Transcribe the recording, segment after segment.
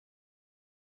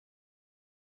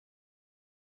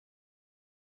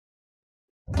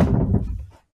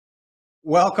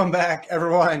Welcome back,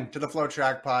 everyone, to the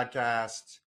FloTrack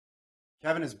podcast.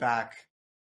 Kevin is back.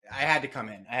 I had to come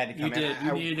in. You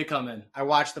needed to come in. I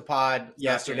watched the pod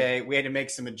yesterday. We had to make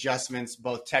some adjustments,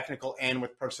 both technical and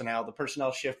with personnel. The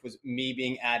personnel shift was me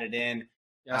being added in.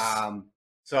 Yes.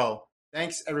 So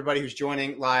thanks, everybody who's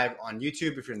joining live on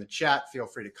YouTube. If you're in the chat, feel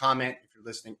free to comment. If you're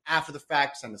listening after the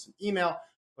fact, send us an email,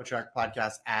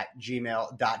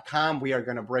 FloTrackPodcast@gmail.com. We are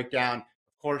going to break down,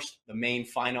 of course, the main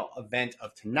final event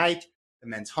of tonight. The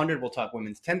men's 100. We'll talk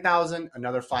women's 10,000,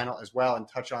 another final as well, and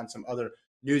touch on some other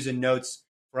news and notes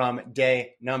from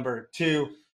day number 2.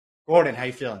 Gordon, how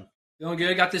you feeling? Feeling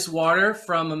good. Got this water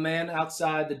from a man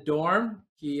outside the dorm.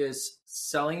 He is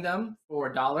selling them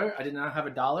for $1. I did not have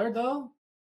 $1 though,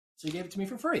 so he gave it to me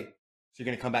for free. So you're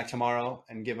going to come back tomorrow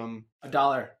and give him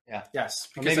 $1? Yeah. Yes.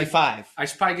 Or maybe $5. I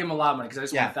should probably give him a lot of money because I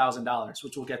just want $1,000,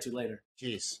 which we'll get to later.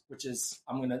 Jeez. Which is,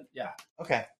 I'm going to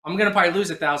probably lose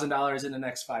 $1,000 in the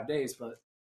next 5 days, but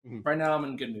right now I'm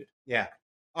in a good mood. Yeah.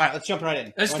 All right, let's jump right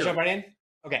in. Let's jump right in?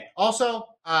 Okay. Also,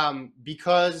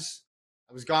 because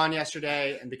I was gone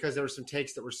yesterday and because there were some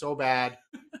takes that were so bad,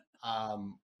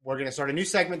 we're going to start a new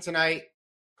segment tonight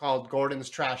called Gordon's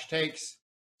Trash Takes.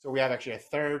 So we have actually a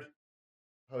third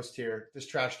host here. This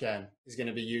trash can is going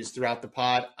to be used throughout the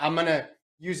pod. I'm going to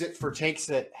use it for takes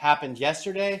that happened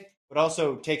yesterday, but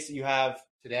also takes that you have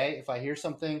today. If I hear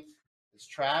something that's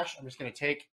trash, I'm just going to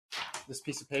take this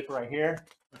piece of paper right here.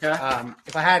 Okay.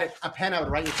 If I had a pen, I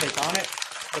would write your take on it.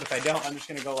 But if I don't, I'm just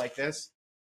going to go like this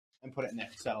and put it in there.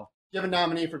 So if you have a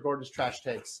nominee for Gordon's Trash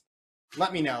Takes,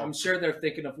 let me know. I'm sure they're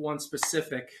thinking of one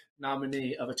specific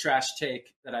nominee of a trash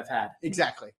take that I've had.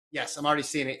 Exactly. Yes, I'm already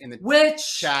seeing it in the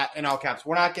chat in all caps.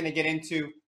 We're not going to get into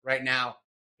right now.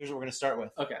 Here's what we're going to start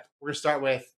with. Okay. We're going to start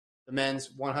with the men's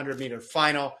 100-meter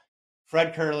final.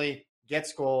 Fred Kerley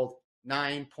gets gold,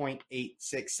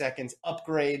 9.86 seconds,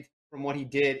 upgrade from what he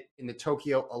did in the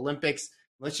Tokyo Olympics.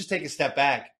 Let's just take a step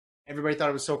back. Everybody thought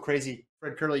it was so crazy.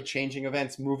 Fred Kerley changing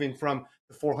events, moving from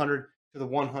the 400 to the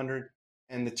 100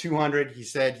 and the 200. He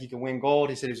said he could win gold.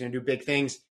 He said he was going to do big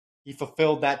things. He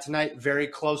fulfilled that tonight. Very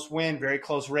close win, very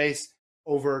close race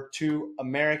over 2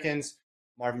 Americans.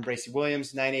 Marvin Bracy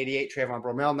Williams, 988. Trayvon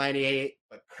Bromell, 988.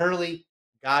 But Kerley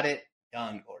got it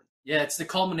done, Gordon. Yeah, it's the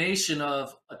culmination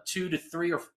of a 2 to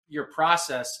 3 year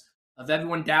process of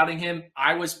everyone doubting him.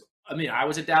 I was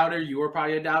a doubter. You were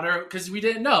probably a doubter because we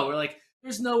didn't know. We're like,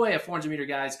 there's no way a 400-meter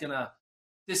guy is going to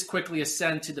this quickly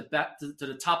ascend to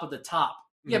the top of the top.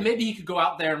 Yeah, maybe he could go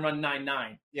out there and run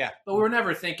 9.9. Yeah. But we were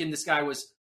never thinking this guy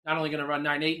was not only going to run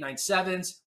 9.8,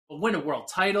 9.7s, but win a world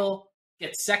title,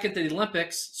 get second to the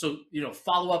Olympics. So,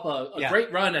 follow up a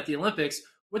great run at the Olympics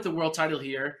with the world title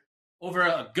here over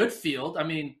a good field. I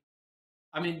mean,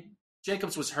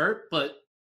 Jacobs was hurt, but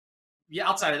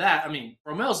outside of that,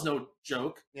 Bromell's no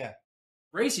joke. Yeah.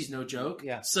 Bracy's no joke.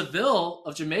 Yeah. Seville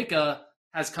of Jamaica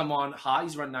has come on hot.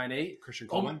 He's run 9.8. Christian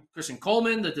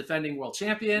Coleman, the defending world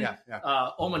champion.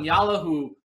 Omanyala,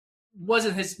 who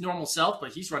wasn't his normal self,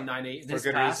 but he's run 9.8 in his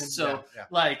past. Reason. So,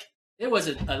 it was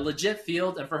a legit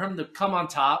field. And for him to come on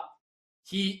top,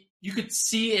 you could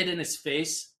see it in his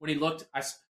face when he looked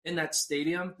in that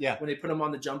stadium. Yeah. When they put him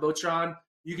on the Jumbotron,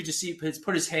 you could just see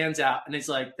put his hands out, and he's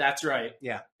like, that's right.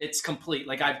 Yeah. It's complete.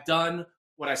 Like, I've done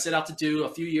what I set out to do a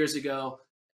few years ago.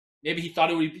 Maybe he thought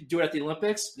he would do it at the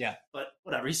Olympics. Yeah. But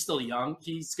whatever. He's still young.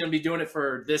 He's going to be doing it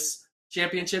for this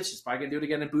championships. He's probably going to do it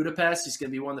again in Budapest. He's going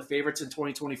to be one of the favorites in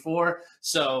 2024.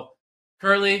 So,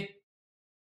 Kerley,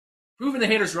 proving the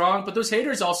haters wrong, but those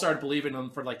haters all started believing him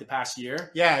for like the past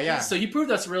year. Yeah. So he proved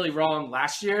us really wrong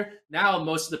last year. Now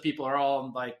most of the people are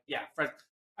all like, Fred.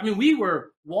 We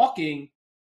were walking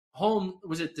home.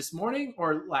 Was it this morning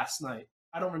or last night?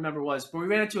 I don't remember what it was, but we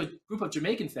ran into a group of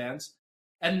Jamaican fans.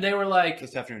 And they were like,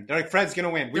 this afternoon. They're like, Fred's going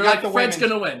to win. Fred's going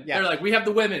to win. Yeah. They're like, we have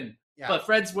the women, but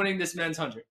Fred's winning this men's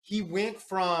 100. He went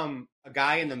from a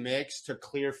guy in the mix to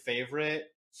clear favorite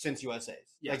since USA's.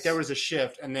 Yes. Like, there was a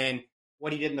shift. And then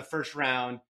what he did in the first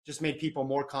round just made people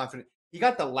more confident. He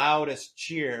got the loudest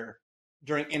cheer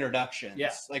during introductions,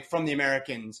 like from the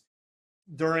Americans.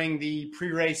 During the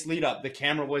pre-race lead-up, the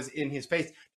camera was in his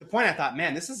face. The point I thought,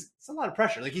 man, it's a lot of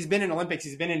pressure. Like, he's been in Olympics.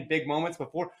 He's been in big moments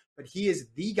before. But he is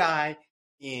the guy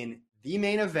in the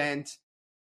main event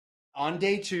on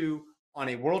day 2 on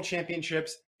a world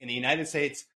championships in the United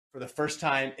States for the first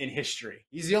time in history.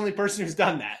 He's the only person who's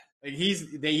done that. Like,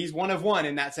 he's one of one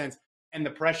in that sense. And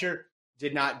the pressure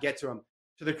did not get to him.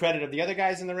 To the credit of the other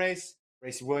guys in the race,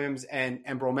 Bracy Williams and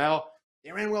Bromell,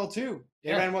 they ran well too.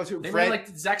 They ran ran like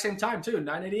the exact same time too,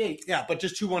 988. Yeah, but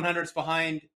just 2 100s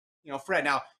behind, Fred.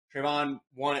 Now, Trayvon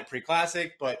won at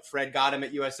pre-classic, but Fred got him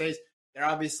at USA's. They're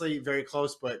obviously very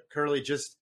close, but Kerley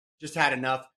just had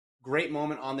enough. Great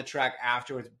moment on the track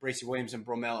afterwards. Bracey Williams and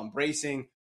Bromell embracing.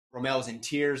 Bromell was in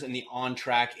tears in the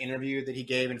on-track interview that he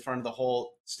gave in front of the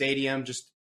whole stadium, just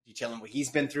detailing what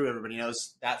he's been through. Everybody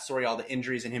knows that story, all the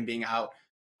injuries and him being out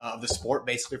of the sport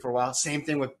basically for a while. Same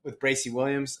thing with Bracey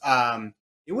Williams.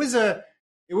 It was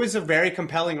a very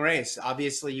compelling race.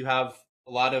 Obviously, you have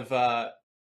a lot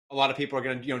of people are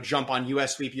going to jump on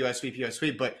US sweep,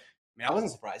 but I mean, I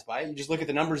wasn't surprised by it. You just look at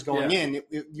the numbers going in.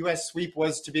 US sweep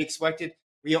was to be expected.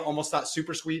 We almost thought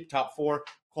super sweep, top 4.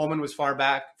 Coleman was farther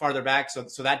back,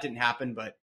 so that didn't happen.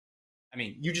 But I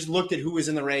mean, you just looked at who was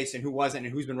in the race and who wasn't,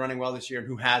 and who's been running well this year and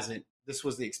who hasn't. This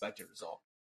was the expected result.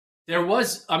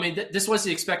 This was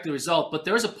the expected result, but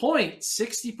there was a point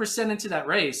 60% into that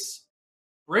race,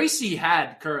 Bracey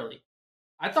had Curly.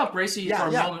 I thought Bracey for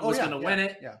a moment was going to win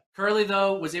it. Yeah. Curly,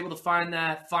 though, was able to find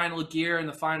that final gear in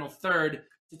the final third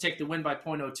to take the win by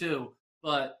 0.02.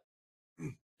 But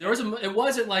it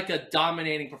wasn't like a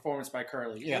dominating performance by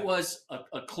Curly. Yeah. It was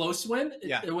a close win.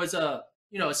 It was a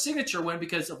signature win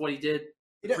because of what he did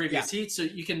the previous heat. So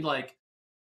you can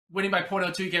winning by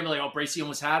 0.02, you can't be like, oh, Bracey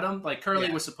almost had him. Like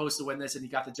Curly was supposed to win this and he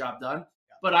got the job done.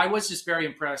 Yeah. But I was just very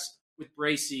impressed with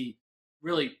Bracey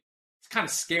really kind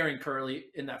of scaring Curly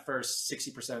in that first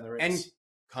 60% of the race. And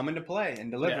coming to play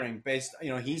and delivering based,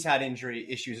 he's had injury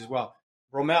issues as well.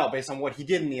 Bromell, based on what he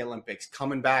did in the Olympics,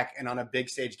 coming back and on a big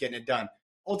stage getting it done.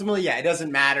 Ultimately, it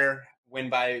doesn't matter win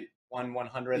by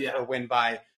 1/100th or win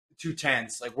by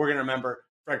 2/10. Like, we're going to remember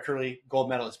Fred Curly, gold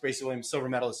medalist, Bracey Williams, silver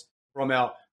medalist,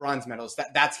 Bromell, bronze medalist.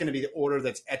 That's going to be the order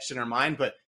that's etched in our mind.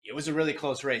 But it was a really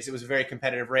close race. It was a very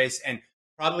competitive race and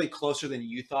probably closer than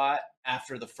you thought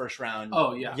after the first round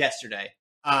yesterday.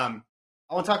 I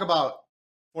want to talk about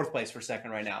fourth place for a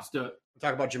second right now. Let's do it. We'll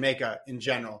talk about Jamaica in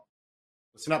general.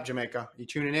 Listen up, Jamaica. Are you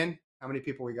tuning in? How many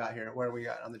people we got here? Where are we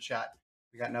got on the chat?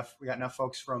 We got enough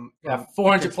folks from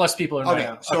 400 plus people in right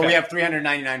now. So we have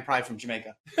 399 probably from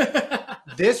Jamaica.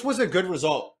 This was a good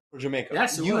result for Jamaica.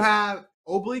 Yes, you have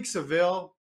Oblique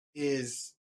Seville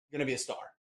is going to be a star,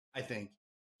 I think.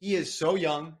 He is so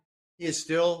young. He is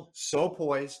still so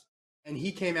poised. And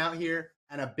he came out here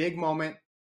at a big moment,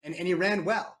 and he ran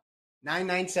well.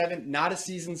 9.97, not a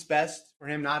season's best for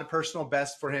him, not a personal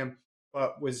best for him,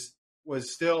 but was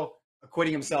still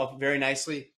acquitting himself very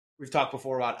nicely. We've talked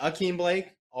before about Akeem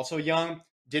Blake, also young,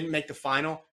 didn't make the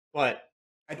final. But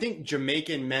I think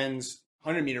Jamaican men's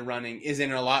 100-meter running is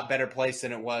in a lot better place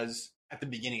than it was at the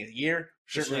beginning of the year,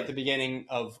 certainly at the beginning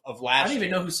of last year. I didn't even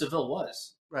know who Seville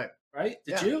was. Right?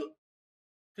 Did you?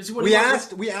 We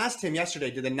asked him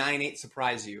yesterday, did the 9.8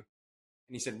 surprise you?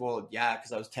 And he said, well, yeah,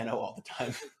 because I was 10-0 all the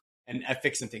time. And I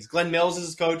fixed some things. Glenn Mills is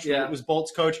his coach. Yeah. Was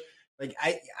Bolt's coach. Like,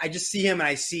 I just see him and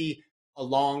I see a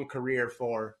long career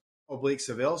for Oblique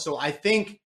Seville. So I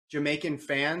think Jamaican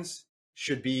fans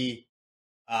should be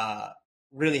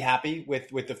really happy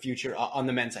with the future on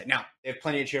the men's side. Now, they have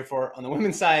plenty to cheer for on the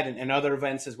women's side and other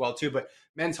events as well, too. But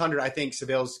men's 100, I think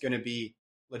Seville's going to be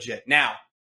legit. Now,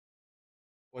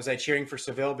 was I cheering for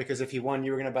Seville because if he won,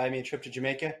 you were going to buy me a trip to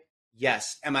Jamaica?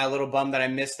 Yes. Am I a little bummed that I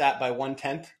missed that by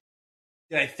 1/10?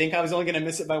 Did I think I was only going to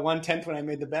miss it by 1/10 when I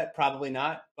made the bet? Probably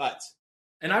not, but...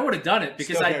 And I would have done it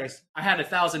because I had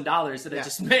 $1,000 that I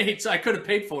just made, so I could have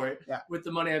paid for it with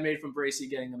the money I made from Bracey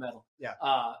getting the medal. Yeah.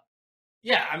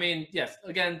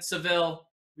 Again, Seville,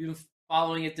 we've been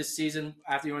following it this season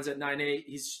after he runs at 9.8.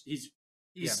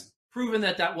 He's proven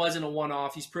that wasn't a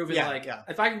one-off. He's proven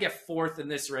if I can get fourth in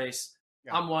this race,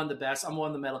 I'm one of the best. I'm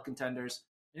one of the medal contenders.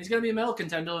 And he's going to be a medal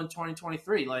contender in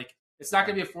 2023. Like, it's not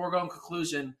going to be a foregone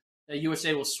conclusion that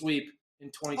USA will sweep in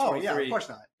 2023. Oh, yeah, of course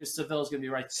not. Because Seville's going to be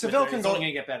right. Seville can only going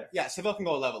to get better. Yeah, Seville can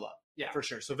go a level up. Yeah, for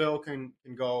sure. Seville can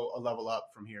go a level up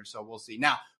from here. So we'll see.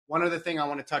 Now, one other thing I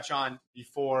want to touch on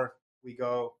before we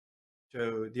go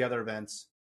to the other events.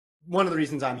 One of the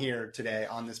reasons I'm here today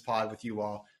on this pod with you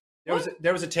all,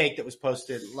 there was a take that was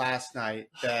posted last night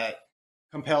that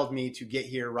compelled me to get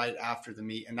here right after the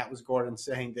meet, and that was Gordon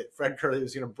saying that Fred Curly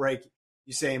was going to break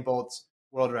Usain Bolt's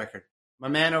world record. My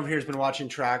man over here has been watching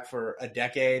track for a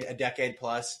decade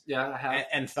plus. Yeah, I have.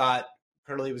 And thought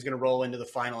Curly was going to roll into the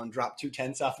final and drop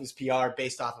 2/10 off his PR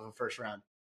based off of a first round.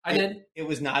 I did. It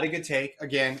was not a good take.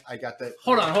 Again, I got the...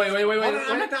 Hold on. Wait.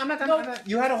 I'm not done.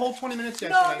 You had a whole 20 minutes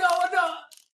yesterday. No.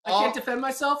 I can't defend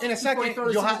myself. In a second,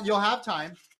 you'll have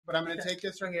time, but I'm going to take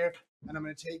this right here, and I'm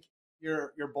going to take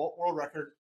your Bolt world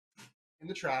record in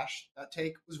the trash. That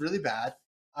take was really bad.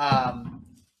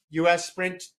 U.S.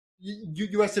 sprint...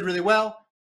 U.S. did really well.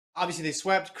 Obviously, they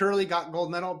swept. Curly got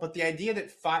gold medal. But the idea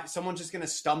that someone's just going to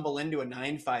stumble into a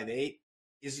 9.58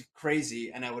 is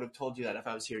crazy, and I would have told you that if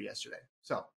I was here yesterday.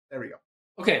 So, there we go.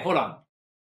 Okay, hold on.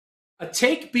 A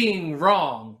take being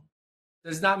wrong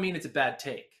does not mean it's a bad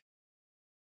take.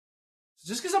 So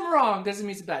just because I'm wrong doesn't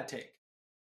mean it's a bad take.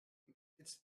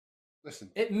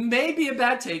 Listen. It may be a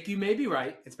bad take. You may be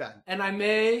right. It's bad. And I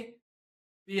may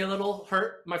be a little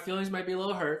hurt. My feelings might be a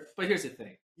little hurt. But here's the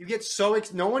thing. You get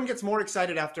no one gets more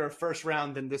excited after a first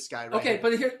round than this guy, right? Okay,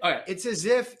 but here, all right. It's as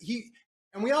if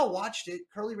and we all watched it,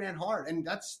 Curly ran hard, and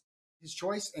that's his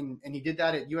choice, and he did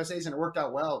that at USA's, and it worked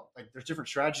out well. Like, there's different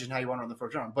strategies in how you want to run the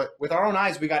first round. But with our own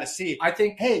eyes, we got to see. I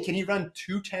think, hey, can he run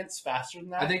 0.2 faster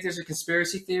than that? I think there's a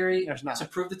conspiracy theory to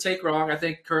prove the take wrong. I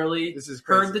think Curly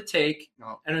heard the take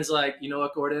and was like, you know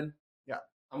what, Gordon? Yeah.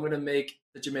 I'm going to make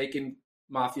the Jamaican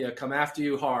Mafia come after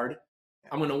you hard. Yeah.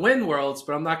 I'm going to win Worlds,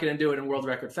 but I'm not going to do it in world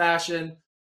record fashion.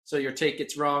 So your take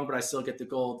gets wrong, but I still get the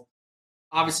gold.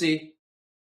 Obviously,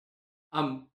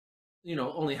 I'm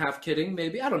only half kidding,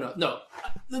 maybe. I don't know. No.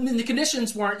 I mean, the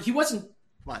conditions weren't... He wasn't...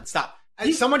 Come on, stop.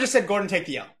 Someone just said, Gordon, take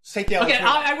the L. Just take the L. Okay,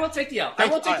 I will take the L. I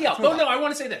will take the L. No, I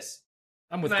want to say this.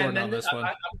 I'm with Gordon on this one.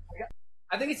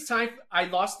 I think it's time... I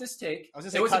lost this take.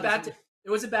 It was a bad take. It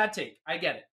was a bad take. I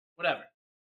get it. Whatever.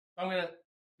 I'm going to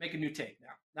make a new take now.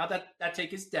 Now that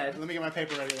take is dead. Let me get my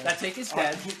paper ready. Then. That take is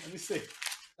dead. Let me see.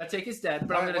 That take is dead,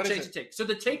 but I'm going to change the take. So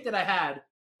the take that I had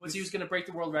was he was going to break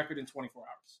the world record in 24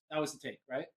 hours. That was the take,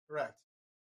 right? Correct.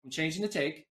 I'm changing the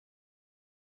take.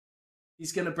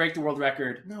 He's going to break the world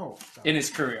record in his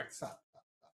career. Stop.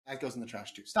 That goes in the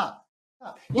trash, too. Stop.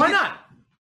 Why not?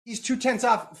 He's 2/10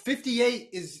 off. 58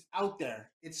 is out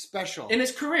there. It's special. In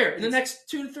his career, in the next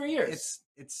 2 to 3 years.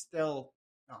 It's still...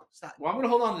 No, stop. Well, I'm going to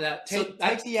hold on to that.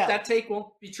 Take the L. That take won't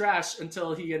be trash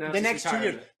until he announces the next 2 years.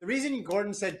 Retirement. The reason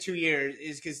Gordon said 2 years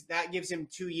is because that gives him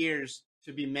 2 years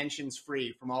to be mentions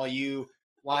free from all you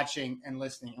watching and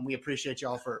listening, and we appreciate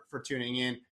y'all for tuning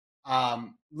in.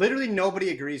 Literally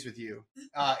nobody agrees with you.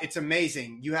 It's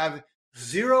amazing. You have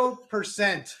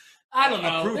 0%. I don't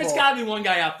know. Approval. There's got to be one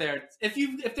guy out there. If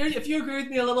you agree with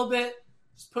me a little bit,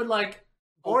 just put like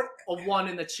a 1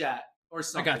 in the chat or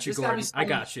something. I got you, Gordon. I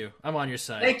got you. I'm on your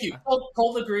side. Thank you.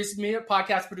 Cole agrees with me. A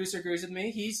podcast producer agrees with me.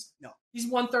 He's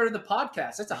 1/3 of the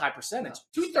podcast. That's a high percentage.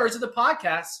 2/3 of the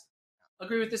podcast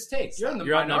agree with this take. You're in the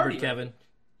minority. Outnumbered, Kevin.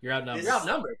 You're outnumbered. You're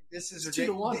outnumbered. This is 2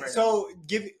 to 1. Right so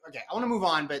I want to move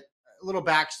on, but a little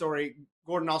backstory.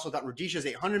 Gordon also thought Rudisha's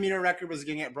 800-meter record was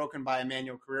going to get broken by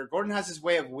Emmanuel Career. Gordon has this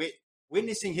way of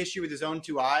witnessing history with his own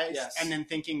 2 eyes, and then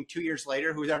thinking 2 years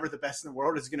later, who's ever the best in the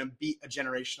world is going to beat a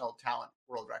generational talent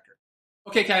world record.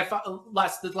 Okay, the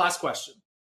last question.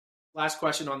 Last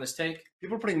question on this take.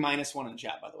 People are putting -1 in the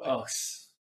chat, by the way. Oh,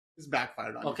 this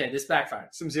backfired on you. Okay, this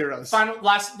backfired. Some zeros. Final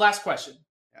last question.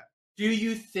 Yeah. Do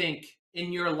you think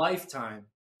in your lifetime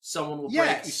someone will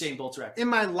break Usain Bolt's record? In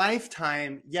my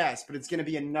lifetime, yes, but it's going to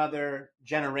be another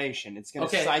generation. It's going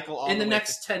to cycle all in the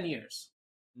next 10 years.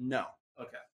 No.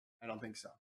 Okay. I don't think so.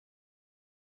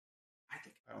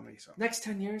 I don't think so. Next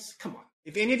 10 years? Come on.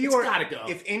 If any of you gotta go.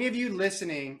 If any of you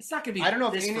listening, it's not going to be. I don't know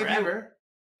if this any forever.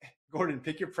 Of you, Gordon,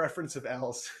 pick your preference of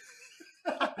L's.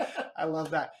 I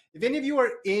love that. If any of you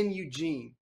are in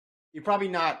Eugene, you're probably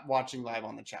not watching live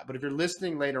on the chat, but if you're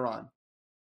listening later on,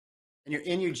 and you're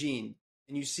in Eugene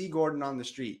and you see Gordon on the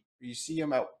street, or you see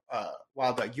him at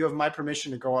Wild Duck, you have my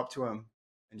permission to go up to him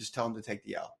and just tell him to take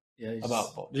the L. Yeah.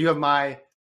 Do you have my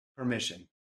permission?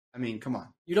 I mean, come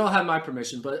on. You don't have my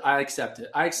permission, but I accept it.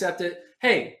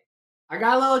 Hey, I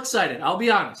got a little excited. I'll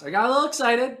be honest. I got a little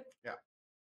excited. Yeah.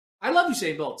 I love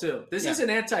Usain Bolt, too. This isn't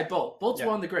anti-Bolt. Bolt's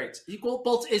one of the greats.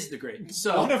 Bolt is the great.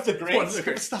 So one of the greats? One of the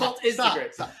greats. Bolt is the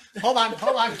great. Stop. Hold on.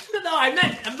 No, I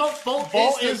meant Bolt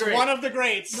is the great. One of the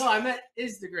greats. No, I meant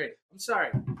is the great. I'm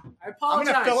sorry. I apologize.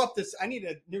 I'm going to fill up this. I need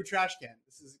a new trash can.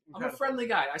 This is incredible. I'm a friendly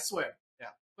guy, I swear.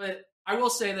 Yeah. But I will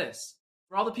say this.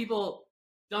 For all the people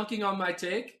dunking on my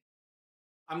take,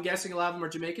 I'm guessing a lot of them are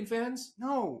Jamaican fans.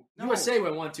 No. USA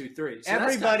went 1, 2, 3. So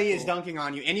everybody is dunking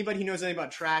on you. Anybody who knows anything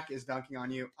about track is dunking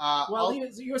on you.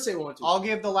 USA went 1, 2. I'll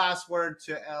give the last word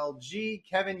to LG.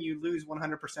 Kevin, you lose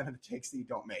 100% of the takes that you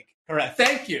don't make. Correct.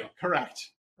 Thank you.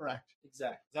 Correct.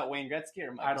 Exactly. Is that Wayne Gretzky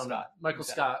or Michael Scott? I don't know. Michael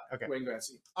Scott. Okay. Wayne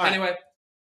Gretzky. All right. Anyway.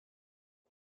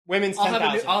 Women's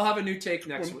 10,000. I'll have a new take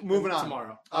next week. Moving on.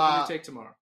 Tomorrow. I'll have a new take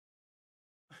tomorrow.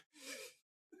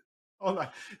 Hold on.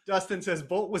 Dustin says,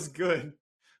 Bolt was good.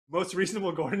 Most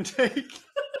reasonable Gordon take.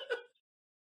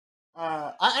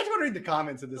 I just want to read the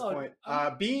comments at this point.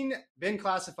 Been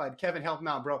classified. Kevin, help him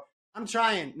out, bro. I'm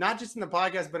trying, not just in the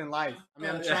podcast, but in life. I mean,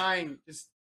 I'm trying.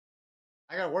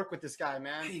 I got to work with this guy,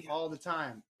 man, all the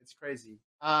time. It's crazy.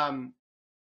 Gordon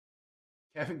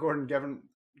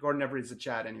never reads the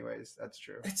chat anyways. That's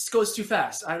true. It goes too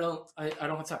fast. I don't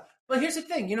have time. But here's the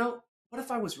thing, what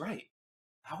if I was right?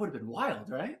 That would have been wild,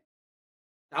 right?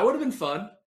 That would have been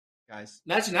fun. Guys.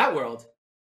 Imagine that world.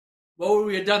 What would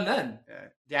we have done then?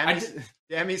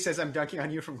 Dammy says, I'm dunking on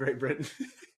you from Great Britain.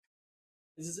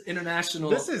 This is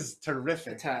international. This is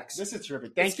terrific. Attacks. This is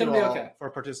terrific. Thank you all for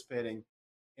participating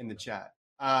in the chat.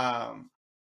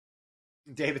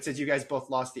 David says, you guys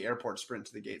both lost the airport sprint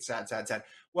to the gate. Sad.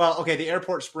 Well, okay, the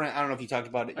airport sprint, I don't know if you talked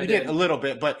about it. You did a little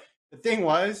bit, but the thing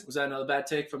was... Was that another bad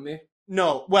take from me?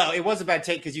 No. Well, it was a bad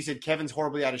take because you said Kevin's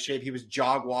horribly out of shape. He was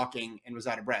jog walking and was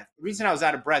out of breath. The reason I was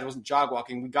out of breath wasn't jog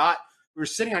walking. We were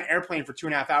sitting on an airplane for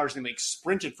 2.5 hours and we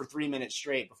sprinted for 3 minutes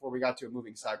straight before we got to a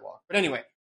moving sidewalk. But anyway,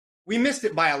 we missed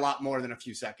it by a lot more than a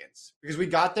few seconds because we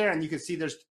got there and you could see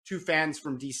there's 2 fans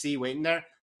from DC waiting there.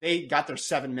 They got there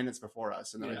 7 minutes before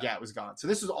us and they're like, it was gone. So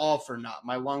this was all for naught.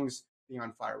 My lungs being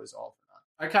on fire was all for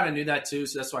naught. I kind of knew that too,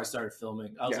 so that's why I started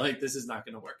filming. I was like, this is not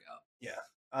going to work out.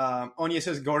 Yeah. Onya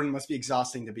says Gordon must be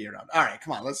exhausting to be around. All right,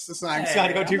 come on. Let's not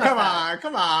go too. Come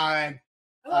on.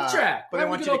 I love track. But I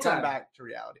want you to come back to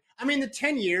reality. I mean, the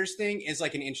 10 years thing is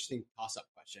like an interesting toss-up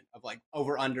question of like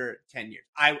over under 10 years.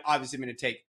 I obviously am going to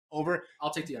take over. I'll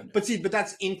take the under. But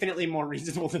that's infinitely more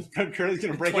reasonable than Fred Curley's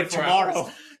going to break it tomorrow.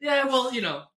 Hours. Yeah, well,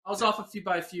 I was off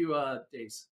by a few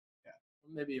days. Yeah,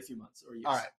 maybe a few months or years.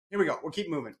 All right, here we go. We'll keep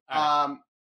moving. All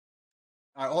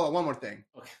right, hold on. One more thing.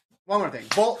 Okay. One more thing.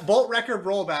 Bolt record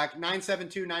rollback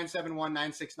 972, 971,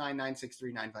 969,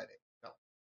 963, 958. Go.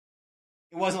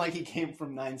 It wasn't like he came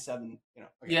from 9-7. Okay.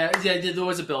 Yeah. There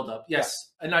was a buildup.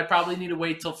 Yes, and I probably need to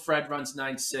wait till Fred runs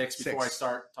 9.6 before I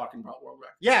start talking about world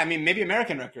record. Yeah, I mean maybe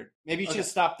American record. Maybe you should have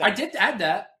stopped that. I did add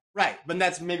that. Right, but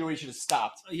that's maybe where you should have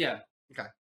stopped. Yeah. Okay.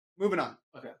 Moving on.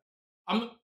 Okay.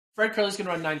 Fred Curley's going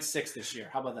to run 9.6 this year.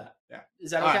 How about that? Yeah.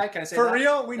 Is that okay? Right. Can I say for that?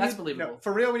 Real? That's believable.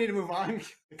 For real, we need to move on.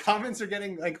 The comments are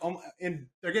getting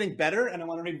they're getting better, and I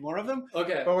want to read more of them.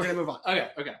 Okay. But we're going to move on.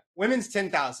 Okay. Women's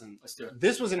 10,000. Let's do it.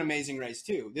 This was an amazing race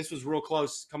too. This was real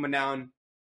close coming down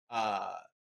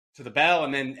to the bell,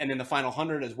 and then the final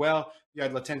 100 as well. You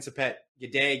had Latensapet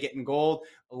Gidey getting gold.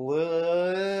 A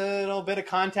little bit of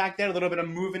contact there, a little bit of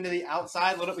moving to the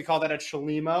outside. We call that a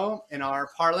chalimo in our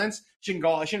parlance. She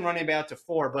shouldn't run anybody out to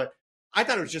 4, but I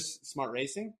thought it was just smart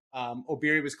racing.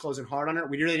 Obiri was closing hard on her.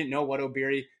 We really didn't know what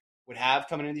Obiri would have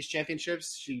coming into these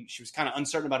championships. She was kind of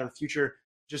uncertain about her future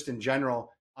just in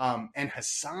general. And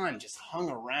Hassan just hung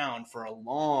around for a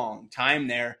long time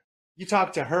there. You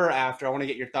talked to her after. I want to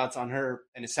get your thoughts on her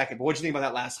in a second. But what did you think about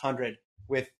that last 100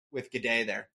 with Gidey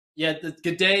there? Yeah, the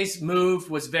Gidey's move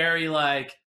was very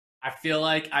like, I feel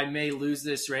like I may lose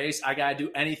this race. I got to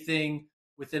do anything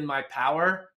within my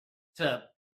power to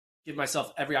give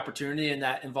myself every opportunity, and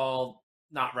that involved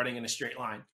not running in a straight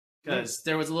line. Because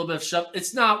there was a little bit of shove.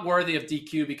 It's not worthy of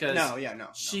DQ because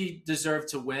she deserved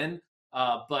to win.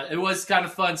 But it was kind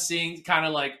of fun seeing kind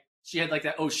of like she had like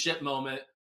that oh shit moment.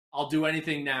 I'll do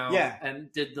anything now. Yeah.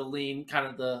 And did the leaning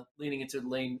into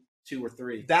lane 2 or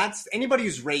 3. That's anybody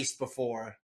who's raced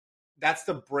before. That's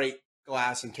the break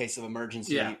glass in case of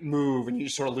emergency move, and you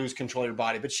just sort of lose control of your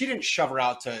body. But she didn't shove her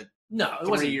out to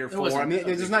 3 or 4. I mean,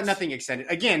 there's nothing extended.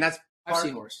 Again, that's I've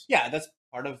seen worse. Yeah, that's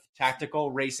part of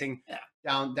tactical racing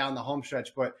down the home stretch.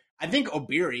 But I think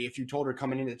Obiri, if you told her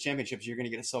coming into the championships you're going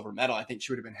to get a silver medal, I think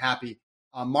she would have been happy.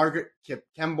 Margaret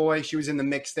Kemboy, she was in the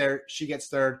mix there. She gets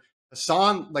 3rd.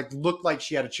 Hassan looked like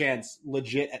she had a chance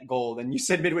legit at gold. And you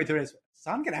said midway through this,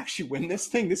 Hassan can actually win this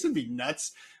thing? This would be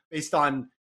nuts based on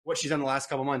what she's done the last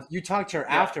couple months. You talked to her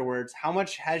afterwards. How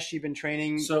much has she been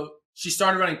training? So she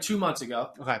started running 2 months ago.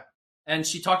 Okay. And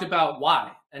she talked about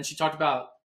why. And she talked about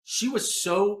she was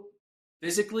so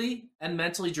physically and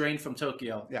mentally drained from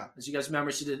Tokyo. Yeah. As you guys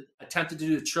remember, she attempted to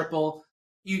do the triple.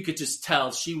 You could just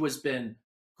tell she was been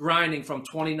grinding from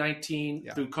 2019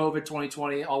 through COVID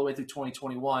 2020 all the way through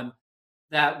 2021.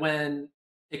 That when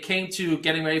it came to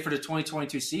getting ready for the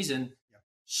 2022 season,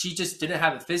 she just didn't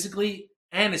have it physically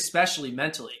and especially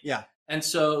mentally. Yeah. And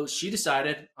so she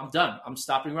decided, I'm done. I'm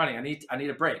stopping running. I need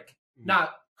a break. Mm-hmm.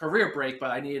 Not career break,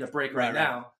 but I needed a break right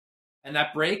now. And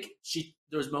that break,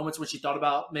 there was moments when she thought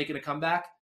about making a comeback,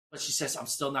 but she says, I'm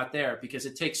still not there because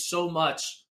it takes so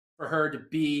much for her to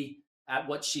be at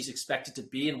what she's expected to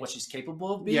be and what she's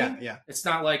capable of being. Yeah. It's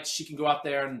not like she can go out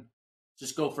there and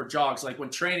just go for jogs. Like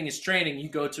when training is training, you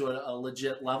go to a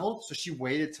legit level. So she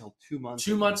waited till 2 months.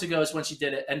 2 months ago is when she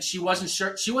did it. And she wasn't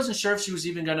sure. She wasn't sure if she was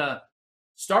even going to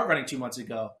start running 2 months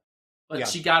ago, but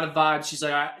she got a vibe. She's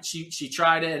like, all right, she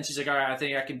tried it and she's like, all right, I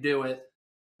think I can do it.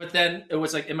 But then it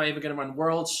was like, am I even going to run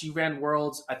Worlds? She ran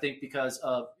Worlds, I think, because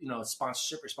of,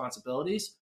 sponsorship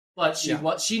responsibilities. But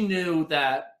she knew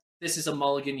that this is a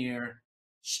mulligan year.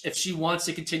 If she wants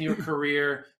to continue her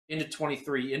career into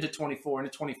 23, into 24,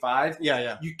 into 25,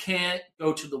 you can't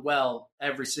go to the well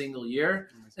every single year.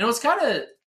 And it was kind of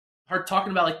her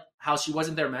talking about like how she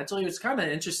wasn't there mentally. It was kind of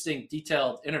an interesting,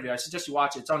 detailed interview. I suggest you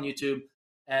watch it. It's on YouTube,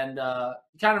 and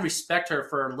you kind of respect her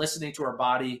for listening to her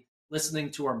body,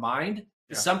 listening to her mind.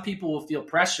 Because some people will feel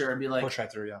pressure and be like, push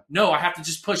right through, no, I have to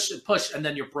just push, and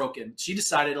then you're broken. She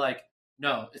decided like,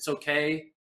 no, it's okay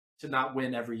to not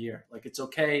win every year. Like it's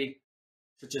okay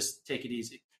to just take it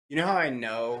easy. You know how I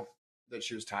know that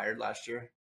she was tired last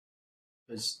year?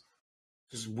 Because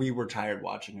we were tired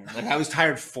watching her. Like I was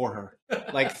tired for her.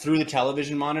 Like through the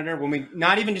television monitor when we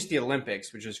not even just the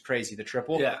Olympics, which is crazy, the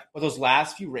triple. Yeah. But those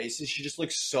last few races, she just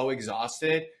looked so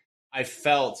exhausted. I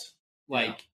felt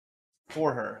like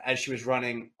for her as she was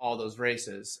running all those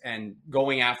races and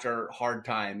going after hard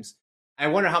times. I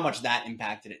wonder how much that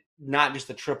impacted it. Not just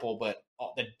the triple, but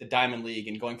the Diamond League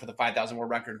and going for the 5,000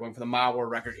 world record, going for the mile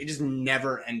world record. It just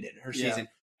never ended her season.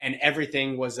 And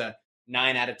everything was a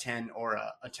 9 out of 10 or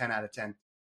a 10 out of 10.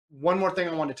 One more thing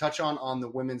I wanted to touch on the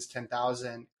women's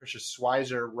 10,000. Tricia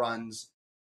Schweizer runs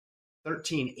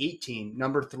 13:18,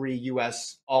 number 3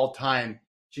 U.S. all time.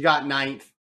 She got 9th,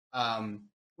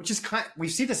 which is we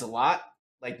see this a lot.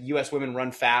 Like U.S. women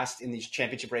run fast in these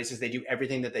championship races. They do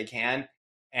everything that they can.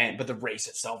 But the race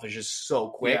itself is just so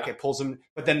quick. Yeah. It pulls them,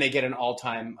 but then they get an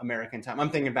all-time American time. I'm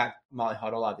thinking back Molly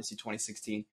Huddle, obviously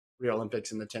 2016 Rio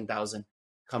Olympics and the 10,000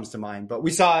 comes to mind. But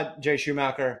we saw Jerry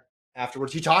Schumacher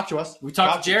afterwards. He talked to us. We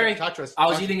talked to Jerry. Talked to us. I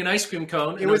was eating an ice cream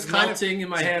cone. It was kind melting in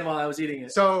my hand while I was eating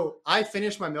it. So I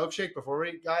finished my milkshake before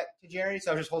we got to Jerry.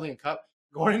 So I was just holding a cup.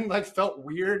 Gordon felt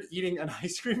weird eating an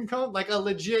ice cream cone, like a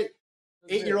legit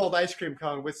 8-year-old ice cream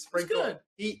cone with sprinkles.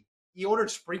 He ordered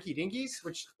Sprinky Dinkies,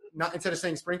 which not instead of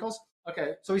saying sprinkles.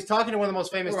 Okay. So he's talking to one of the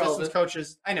most famous distance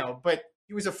coaches. I know, but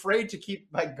he was afraid to keep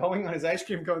going on his ice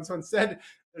cream cone. So instead,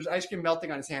 there's ice cream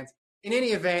melting on his hands. In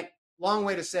any event, long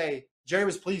way to say, Jerry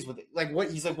was pleased with it.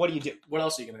 He's like, what do you do? What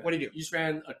else are you going to do? What do you do? You just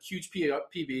ran a huge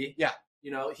PB. Yeah.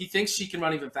 He thinks she can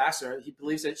run even faster. He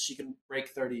believes that she can break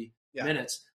 30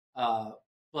 minutes.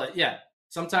 But yeah,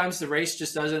 sometimes the race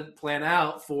just doesn't plan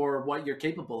out for what you're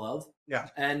capable of. Yeah.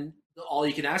 And all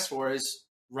you can ask for is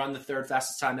run the 3rd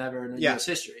fastest time ever in U.S.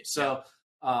 history. So,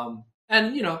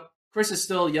 Chris is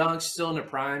still young. She's still in her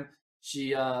prime.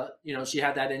 She, she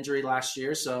had that injury last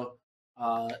year. So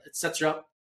it sets her up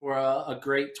for a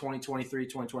great 2023,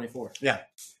 2024. Yeah.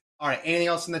 All right. Anything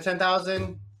else in the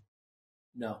 10,000?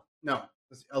 No.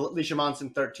 Alicia Monson,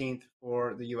 13th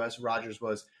for the U.S. Rogers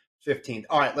was 15th.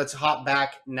 All right. Let's hop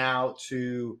back now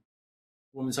to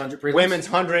Women's 100 prelims. Women's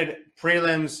 100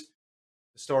 prelims.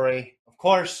 The story, of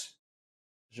course,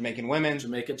 Jamaican women.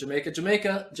 Jamaica. There's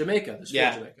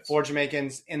 4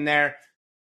 Jamaicans in there.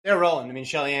 They're rolling. I mean,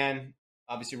 Shelly-Ann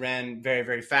obviously ran very,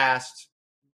 very fast.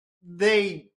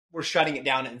 They were shutting it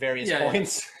down at various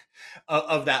points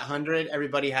of that 100.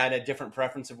 Everybody had a different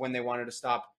preference of when they wanted to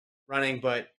stop running,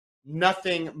 but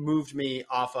nothing moved me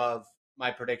off of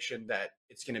my prediction that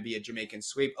it's going to be a Jamaican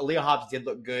sweep. Aaliyah Hobbs did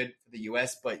look good for the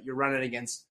U.S., but you're running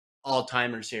against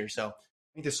all-timers here. So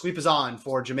I think the sweep is on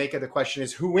for Jamaica. The question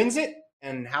is who wins it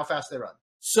and how fast they run.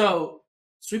 So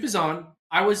sweep is on.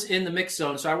 I was in the mix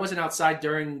zone, so I wasn't outside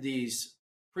during these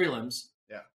prelims.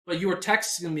 Yeah. But you were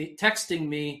texting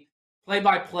me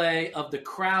play-by-play of the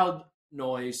crowd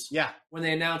noise. Yeah. When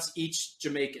they announced each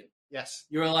Jamaican. Yes.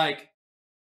 You were like,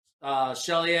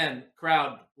 Shelly-Ann,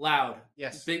 crowd, loud.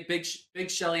 Yes. Big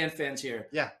Shelly-Ann fans here.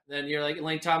 Yeah. Then you're like,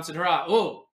 Elaine Thompson, hurrah.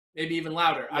 Oh, maybe even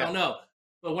louder. Yeah. I don't know.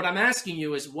 But what I'm asking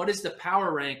you is, what is the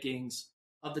power rankings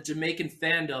of the Jamaican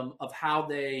fandom of how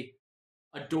they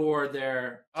adore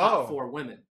their top 4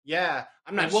 women? Yeah.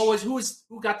 I'm not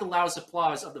who got the loudest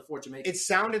applause of the 4 Jamaicans? It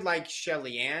sounded like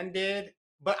Shelly-Ann did,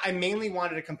 but I mainly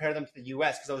wanted to compare them to the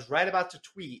U.S. because I was right about to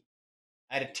tweet.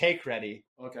 I had a take ready.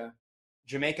 Okay.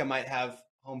 Jamaica might have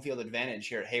home field advantage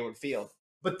here at Hayward Field.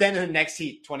 But then in the next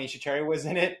heat, Twanisha Terry was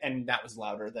in it, and that was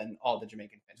louder than all the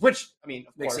Jamaican fans. Which, I mean,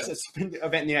 of course, it's an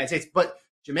event in the United States, but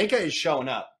Jamaica is showing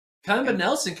up. Kemba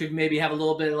Nelson could maybe have a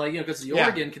little bit of because of the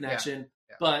Oregon connection.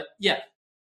 Yeah. But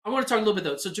I want to talk a little bit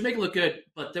though. So Jamaica looked good,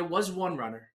 but there was one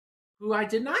runner who I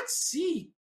did not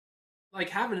see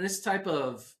having this type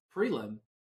of prelim.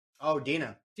 Oh,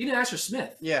 Dina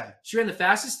Asher-Smith. Yeah. She ran the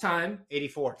fastest time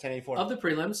 10:84 of the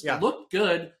prelims. Yeah. Looked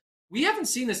good. We haven't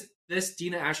seen this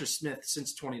Dina Asher-Smith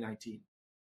since 2019.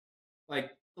 The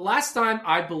last time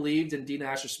I believed in Dina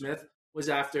Asher-Smith was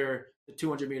after the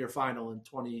 200-meter final in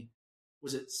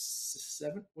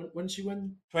 2007? When did she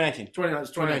win? 2019.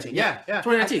 2019. Yeah.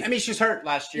 2019. I mean, she's hurt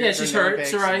last year. Yeah, she's hurt.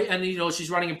 So, right. And, she's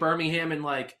running in Birmingham in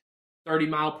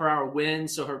 30-mile-per-hour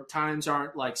winds, so her times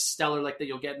aren't stellar that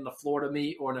you'll get in the Florida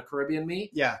meet or in a Caribbean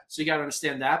meet. Yeah. So you got to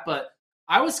understand that. But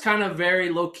I was kind of very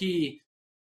low-key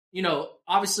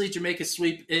obviously Jamaica's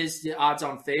sweep is the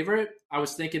odds-on favorite. I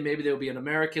was thinking maybe there would be an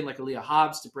American like Aaliyah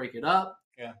Hobbs to break it up.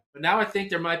 Yeah. But now I think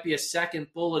there might be a second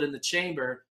bullet in the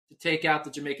chamber to take out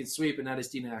the Jamaican sweep, and that is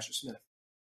Dina Asher-Smith.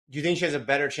 Do you think she has a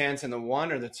better chance in the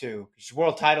 1 or the 2? She's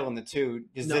world title in the 2.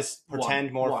 Does this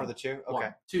portend more for the 2? Okay.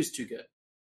 1. 2's too good.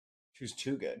 2's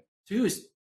too good. 2 is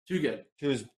too good.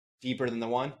 2 is deeper than the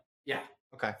 1? Yeah.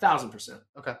 Okay. 1,000%.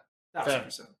 Okay.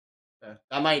 1,000%. Fair.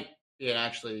 That might be an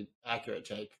actually accurate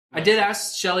take. I did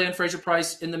ask Shelly-Ann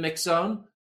Fraser-Price in the mix zone,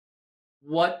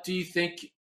 what do you think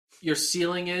your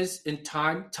ceiling is in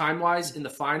time-wise in the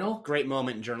final? Great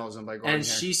moment in journalism by Gordon. And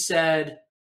she said,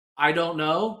 I don't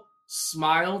know,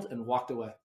 smiled, and walked away.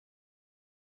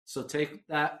 So take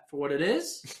that for what it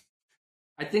is.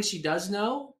 I think she does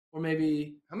know, or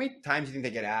maybe... How many times do you think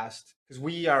they get asked? Because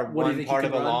we are one part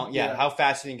of a long... Yeah, how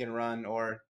fast do you think you can run,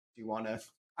 or do you want to...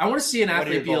 I want to see an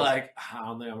athlete be like, I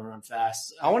don't think I'm going to run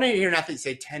fast. I want to hear an athlete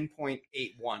say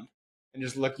 10.81 and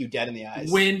just look you dead in the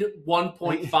eyes. Wind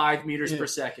 1.5 meters per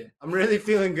second. I'm really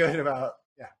feeling good about,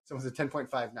 someone's a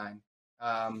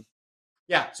 10.59.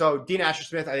 So Dina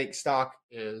Asher-Smith, I think stock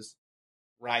is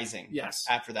rising. Yes.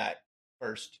 After that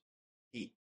first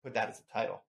heat. Put that as a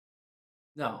title.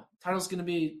 No. Title's going to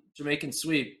be Jamaican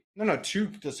sweep. No, let's do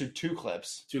 2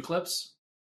 clips. 2 clips?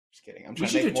 Just kidding. We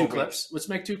should do 2 clips. Let's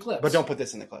make 2 clips. But don't put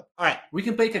this in the clip. All right. We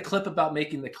can make a clip about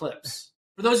making the clips.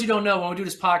 For those who don't know, when we do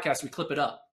this podcast, we clip it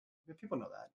up. People know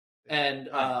that. And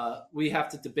we have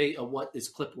to debate on what is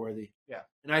clip worthy. Yeah.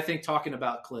 And I think talking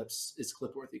about clips is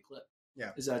clip worthy clip.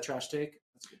 Yeah. Is that a trash take?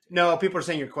 That's a good take. No, people are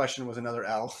saying your question was another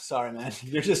L. Sorry, man.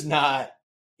 You're just not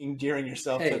endearing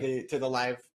yourself to the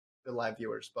live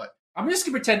viewers. But I'm just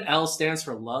gonna pretend L stands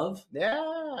for love.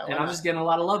 Yeah. And I'm just getting a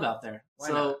lot of love out there. Why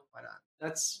not?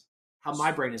 That's how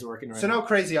my brain is working right now. So no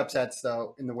crazy upsets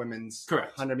though in the women's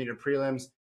 100-meter prelims.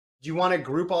 Do you want to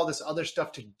group all this other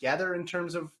stuff together in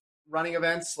terms of running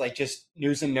events, like just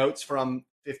news and notes from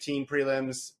 15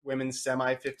 prelims, women's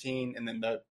semi 15, and then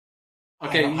the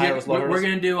we're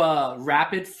going to do a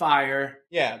rapid fire.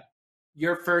 Yeah.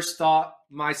 Your first thought,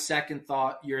 my second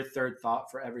thought, your third thought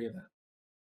for every event.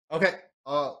 Okay.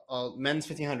 Men's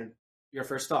 1500. Your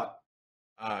first thought.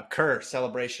 Kerr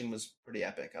celebration was pretty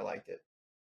epic. I liked it.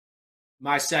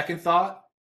 My second thought,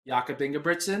 Jakob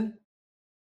Ingebrigtsen.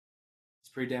 It's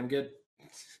pretty damn good.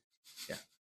 Yeah.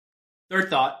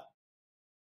 Third thought.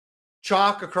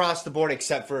 Chalk across the board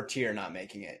except for Tier not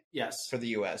making it. Yes. For the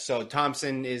U.S. So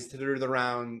Thompson is through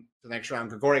the next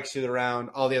round. Grigoric's through the round.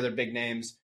 All the other big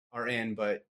names are in,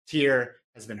 but Tier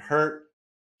has been hurt.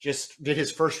 Just did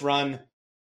his first run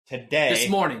today. This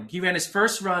morning. He ran his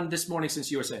first run this morning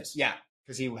since USA's. Yeah,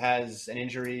 because he has an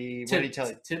injury. What did he tell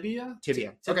you? Tibia?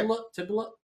 Tibia.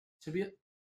 Tibia?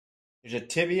 There's a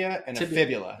tibia and a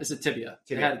fibula. It's a tibia.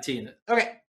 It had a T in it.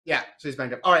 Okay. Yeah, so he's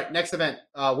banged up. All right, next event.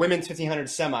 Women's 1500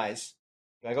 semis.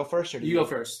 Do I go first? Or do you go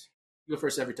first. You go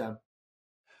first every time.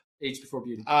 Age before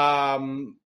beauty.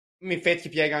 Faith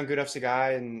Kipyegon, Gudov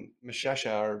Sagai, and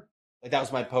Mashesha are that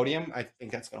was my podium. I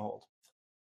think that's going to hold.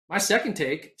 My second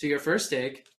take to your first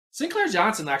take, Sinclair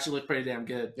Johnson actually looked pretty damn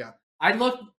good. Yeah.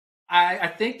 I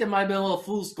think there might be a little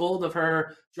fool's gold of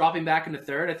her dropping back into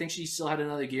third. I think she still had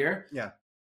another gear. Yeah.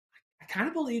 I kind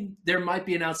of believe there might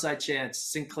be an outside chance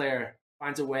Sinclair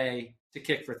finds a way to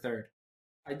kick for third.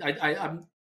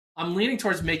 I'm leaning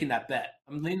towards making that bet.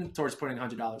 I'm leaning towards putting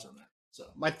 $100 on that. So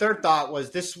my third thought was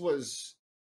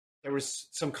there was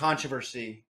some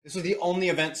controversy. This was the only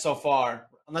event so far,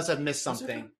 unless I've missed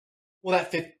something. Well,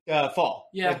 that fifth fall.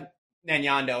 Yeah. With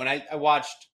Nanyando. And I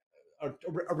watched a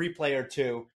replay or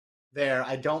two there.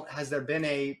 Has there been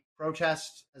a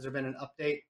protest? Has there been an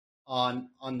update on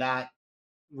that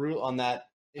rule, on that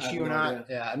issue or not? Idea.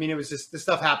 Yeah. I mean, it was just, this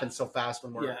stuff happens so fast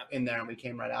when we're in there and we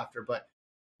came right after, but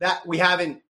that we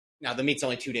haven't, now the meet's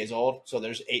only 2 days old. So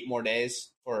there's 8 more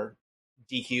days for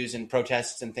DQs and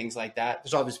protests and things like that.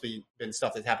 There's obviously been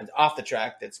stuff that happens off the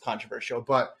track that's controversial,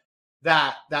 but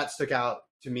that stuck out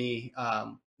to me.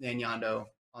 Nanyando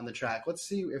on the track. Let's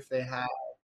see if they have.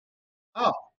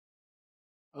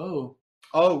 So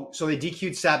they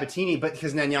DQ'd Sabatini, but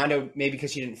because Nanyando, maybe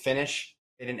because she didn't finish,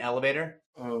 they didn't elevate her.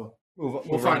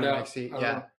 We'll find out.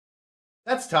 Yeah,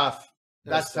 that's tough.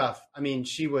 That's tough. I mean,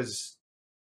 she was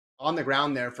on the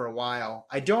ground there for a while.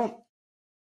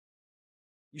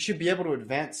 You should be able to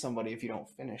advance somebody if you don't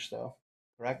finish, though.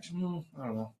 Correct? I don't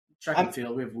know. Track and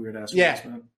field, we have weird ass rules,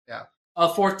 man. Yeah.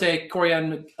 Fourth take, Corey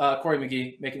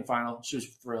McGee making the final. She was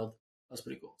thrilled. That's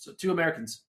pretty cool. So 2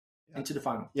 Americans into the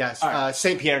final. Yes. Right.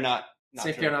 St. Pierre not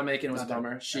St. Pierre not making it was a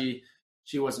bummer. She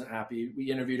wasn't happy.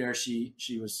 We interviewed her. She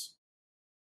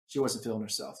wasn't feeling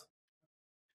herself.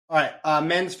 All right.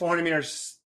 Men's 400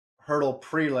 meters hurdle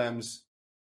prelims,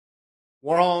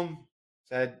 Warholm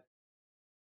said,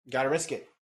 got to risk it.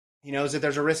 He knows that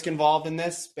there's a risk involved in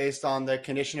this based on the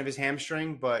condition of his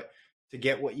hamstring, but to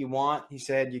get what you want, he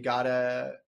said, you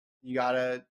gotta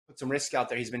put some risk out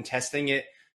there. He's been testing it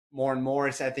more and more.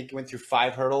 I think he went through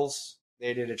 5 hurdles.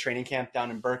 They did a training camp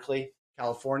down in Berkeley,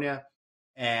 California.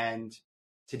 And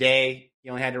today he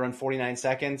only had to run 49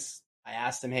 seconds. I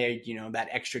asked him, hey, that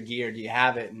extra gear, do you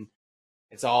have it? And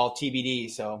it's all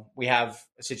TBD. So we have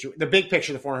a situation. The big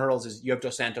picture of the 400 hurdles is you have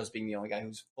Dos Santos being the only guy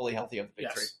who's fully healthy of the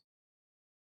big three.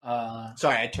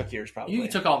 Sorry, I took yours probably. You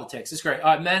took all the takes. It's great.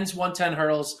 Men's 110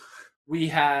 hurdles. We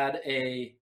had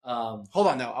a hold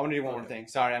on, though. I want to do one more thing.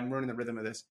 Sorry, I'm ruining the rhythm of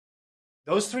this.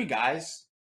 Those 3 guys,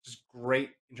 just great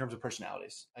in terms of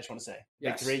personalities. I just want to say,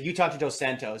 big 3. You talked to Dos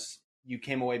Santos. You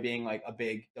came away being like a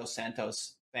big Dos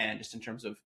Santos fan, just in terms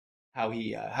of how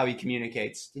he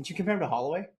communicates. Didn't you compare him to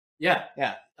Holloway? Yeah.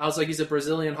 Yeah. I was like, he's a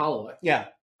Brazilian Holloway. Yeah.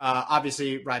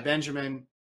 Obviously, Rai Benjamin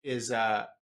is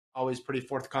always pretty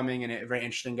forthcoming and a very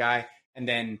interesting guy. And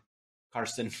then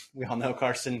Karsten, we all know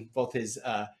Karsten, both his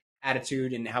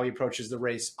attitude and how he approaches the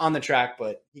race on the track,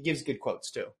 but he gives good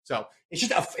quotes too. So it's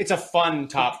just it's a fun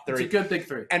top 3. It's a good big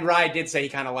 3. And Rai did say he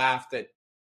kind of laughed that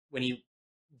when he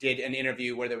did an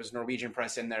interview where there was Norwegian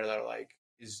press in there, they're like,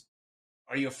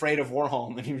 are you afraid of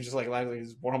Warholm? And he was just like,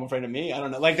 is Warholm afraid of me? I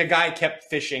don't know. Like the guy kept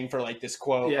fishing for like this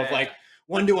quote of like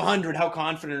 1 to 100, how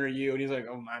confident are you? And he's like,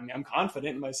 I'm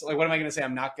confident in myself. Like, what am I going to say?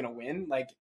 I'm not going to win. Like,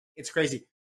 it's crazy.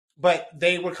 But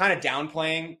they were kind of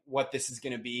downplaying what this is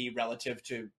going to be relative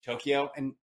to Tokyo.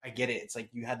 And I get it. It's like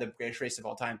you had the greatest race of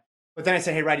all time. But then I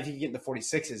said, hey, Rai, if you can get in the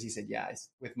 46s, he said, yeah,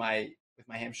 with my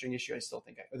hamstring issue, I still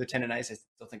think or the tendonitis, I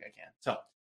still think I can. So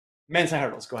men's high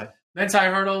hurdles, go ahead. Men's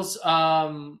high hurdles.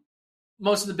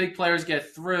 Most of the big players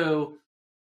get through.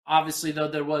 Obviously, though,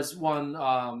 there was one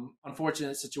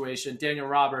unfortunate situation. Daniel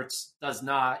Roberts does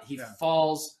not. He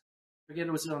falls. I forget,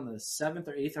 was it on the 7th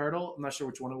or 8th hurdle? I'm not sure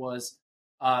which one it was.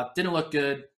 Didn't look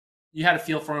good. You had a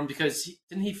feel for him because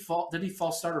didn't he fall? Did he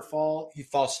false start or fall? He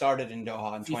false started in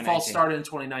Doha in 2019. He false started in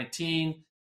 2019.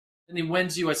 And he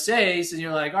wins USA's, and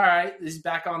you're like, all right, he's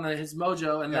back on his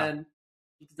mojo. And then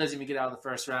he doesn't even get out of the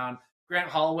first round. Grant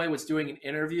Holloway was doing an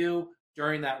interview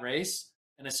during that race.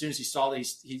 And as soon as he saw that,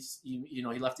 he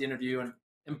left the interview and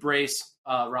embraced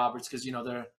Roberts because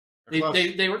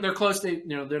they're close. They're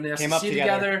in the SEC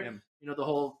together. Yeah. The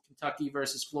whole Kentucky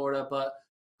versus Florida. But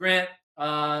Grant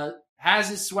has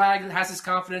his swag, has his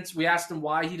confidence. We asked him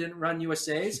why he didn't run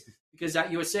USA's because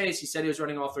at USA's he said he was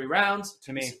running all 3 rounds.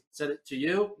 To me, he said it to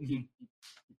you. Mm-hmm.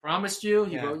 He promised you.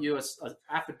 He wrote you an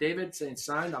affidavit saying,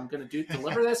 "Signed, I'm going to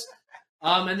deliver this."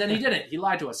 And then he didn't. He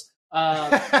lied to us.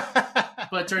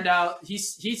 But it turned out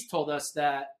he's told us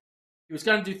that he was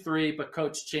going to do 3, but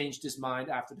coach changed his mind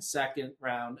after the 2nd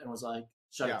round and was like,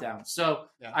 shut it down. So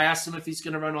I asked him if he's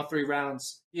going to run all 3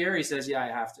 rounds here. He says, yeah, I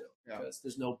have to because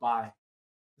there's no buy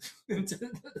into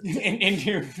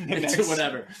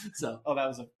whatever. So, that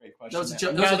was a great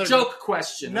question. That was a joke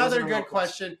question. Another good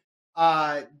question.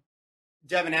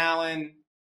 Devin Allen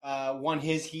won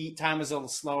his heat. Time was a little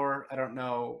slower. I don't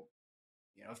know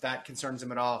if that concerns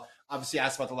him at all. Obviously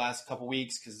asked about the last couple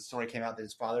weeks because the story came out that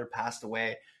his father passed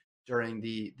away during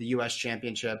the U.S.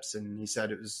 championships. And he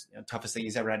said it was the toughest thing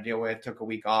he's ever had to deal with. Took a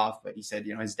week off, but he said,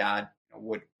 his dad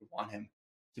would want him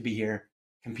to be here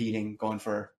competing, going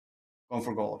for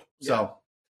gold. Yeah.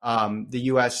 So the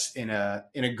U.S. in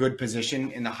a good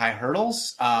position in the high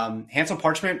hurdles. Hansel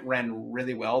Parchment ran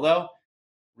really well though,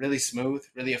 really smooth,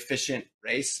 really efficient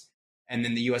race. And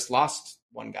then the U.S. lost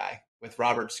one guy with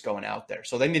Roberts going out there.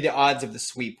 So the odds of the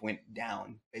sweep went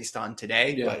down based on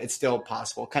today, but it's still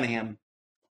possible. Cunningham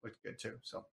looked good too.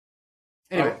 So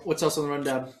anyway, what's else on the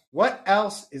rundown? What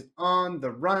else is on the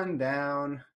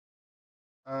rundown?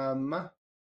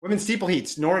 Women's steeple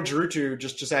heats. Nora Gerutu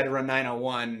just decided to run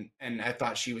 9:01, and I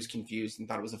thought she was confused and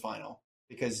thought it was the final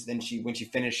because then when she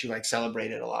finished, she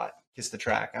celebrated a lot, kissed the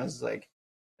track. I was like,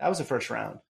 that was the first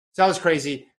round. So that was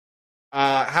crazy.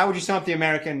 How would you sum up the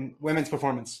American women's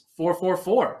performance?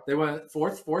 4-4-4. They went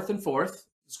fourth, and fourth.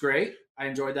 It's great. I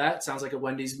enjoyed that. It sounds like a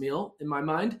Wendy's meal in my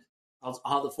mind. I'll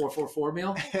have the 4-4-4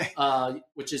 meal,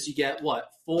 which is you get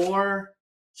 4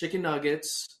 chicken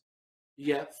nuggets. You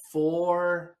get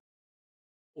 4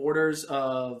 orders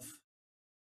of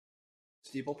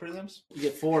steeple prelims. You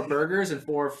get 4 burgers and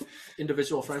 4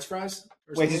 individual French fries.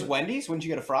 Wait, is Wendy's? Wouldn't you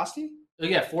get a Frosty?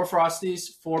 Yeah, 4 Frosties,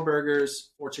 4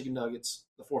 burgers, 4 chicken nuggets.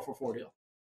 The 4-4-4 deal.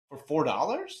 For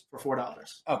 $4? For $4.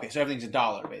 Okay, so everything's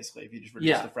 $1 basically if you just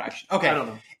reduce the fraction. Okay, I don't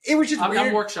know. It was just weird.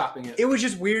 I'm workshopping it. It was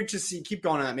just weird to see. Keep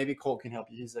going on that. Maybe Cole can help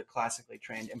you. He's a classically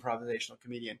trained improvisational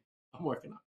comedian. I'm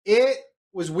working on it.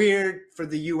 was weird for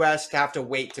the U.S. to have to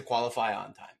wait to qualify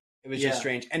on time. It was just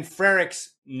strange. And Frericks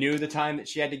knew the time that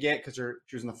she had to get because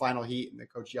she was in the final heat and the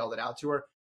coach yelled it out to her.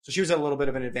 So she was at a little bit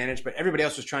of an advantage, but everybody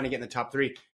else was trying to get in the top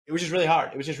 3. It was just really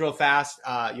hard. It was just real fast.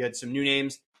 You had some new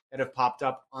names that have popped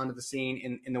up onto the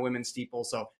scene in the women's steeple.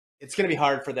 So it's going to be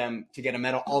hard for them to get a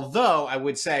medal. Although I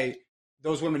would say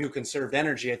those women who conserved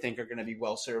energy, I think, are going to be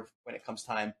well served when it comes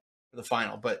time for the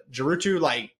final. But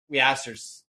Gerutu, we asked her,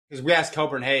 because we asked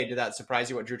Coburn, hey, did that surprise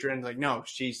you what Gerutu did? And like, no,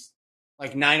 she's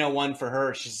like 9:01 for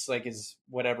her. She's like, is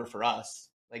whatever for us.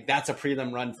 Like, that's a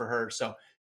prelim run for her. So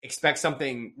expect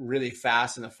something really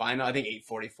fast in the final. I think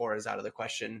 8:44 is out of the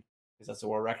question because that's a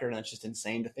world record. And that's just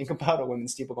insane to think about, a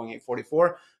women's steeple going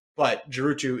 8:44. But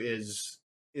Gerutu is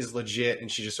legit,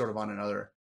 and she's just sort of on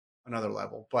another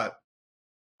level. But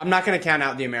I'm not going to count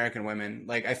out the American women.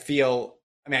 Like, I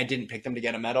didn't pick them to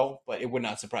get a medal, but it would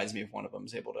not surprise me if one of them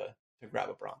is able to grab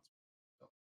a bronze.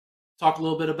 Talk a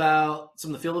little bit about some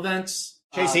of the field events.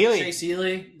 Chase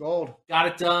Healy. Gold. Got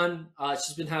it done.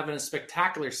 She's been having a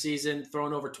spectacular season,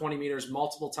 throwing over 20 meters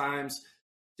multiple times.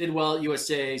 Did well at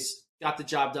USA's. Got the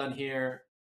job done here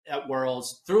at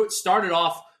Worlds. Started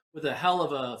off with a hell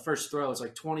of a first throw. It's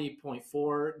like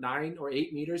 20.49 or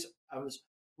 8 meters. What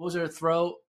was her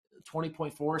throw?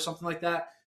 20.4 or something like that.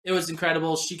 It was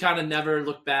incredible. She kind of never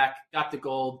looked back. Got the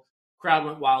gold. Crowd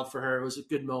went wild for her. It was a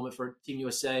good moment for Team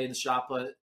USA in the shot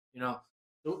put. A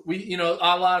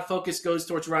lot of focus goes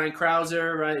towards Ryan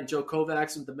Krauser, right, and Joe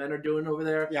Kovacs, and what the men are doing over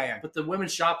there. Yeah. But the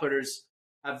women's shot putters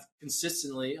have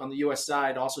consistently on the U.S.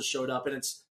 side also showed up, and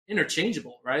it's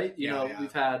interchangeable, right?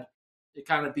 We've had it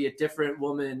kind of be a different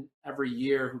woman every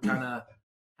year who kind of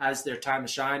has their time to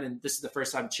shine, and this is the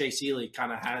first time Chase Healy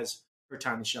kind of has her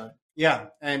time to shine. Yeah,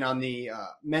 and on the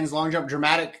men's long jump,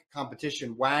 dramatic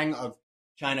competition. Wang of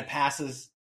China passes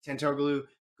Tentoglu,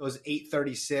 goes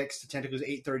 8:36 to Tentoglu's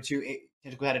 8:32.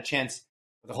 Tentoglu had a chance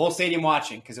with the whole stadium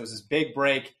watching because it was this big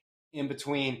break in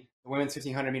between the women's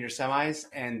 1,500 meter semis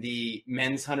and the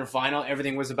men's 100 final.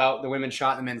 Everything was about the women's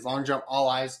shot and the men's long jump. All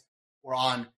eyes were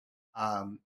on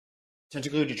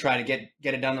Tentoglu to try to get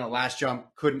it done in the last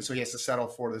jump. Couldn't, so he has to settle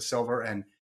for the silver. And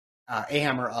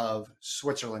Ahammer of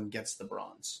Switzerland gets the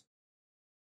bronze.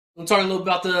 We'll talk a little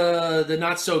about the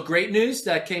not so great news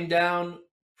that came down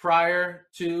prior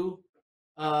to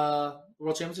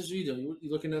World Championships. What are you doing?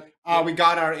 You looking at? We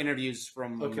got our interviews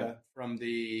from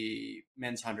the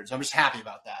men's 100, so I'm just happy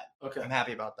about that. Okay, I'm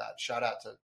happy about that. Shout out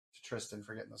to Tristan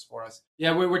for getting those for us.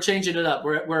 Yeah, we're changing it up.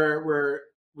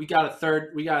 We got a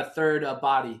third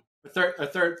body, a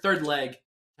third leg to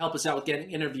help us out with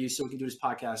getting interviews, so we can do this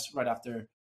podcast right after.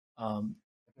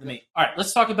 Me. All right,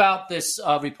 let's talk about this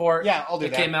report. Yeah, I'll do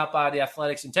that. Came out by the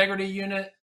Athletics Integrity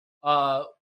Unit. We'll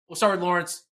start with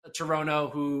Lawrence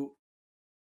Cherono, who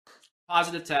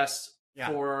positive test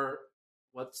for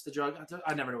what's the drug?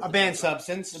 I never know. A banned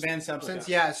substance. Okay.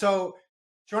 Yeah. So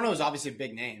Cherono is obviously a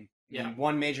big name. Yeah. He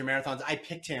won major marathons. I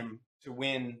picked him to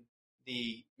win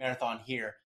the marathon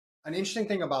here. An interesting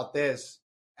thing about this,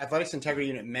 Athletics Integrity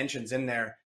Unit mentions in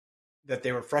there that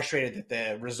they were frustrated that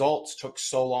the results took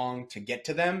so long to get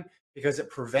to them because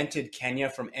it prevented Kenya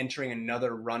from entering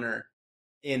another runner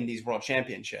in these world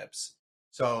championships.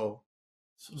 So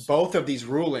both of these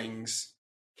rulings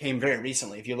came very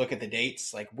recently. If you look at the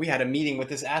dates, like we had a meeting with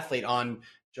this athlete on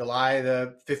July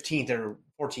the 15th or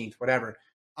 14th, whatever.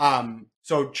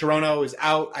 So Cherono is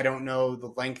out. I don't know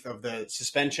the length of the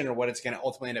suspension or what it's going to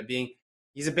ultimately end up being.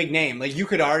 He's a big name. Like you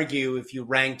could argue if you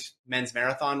ranked men's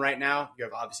marathon right now, you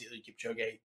have obviously Kipchoge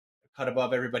a cut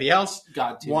above everybody else.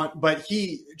 But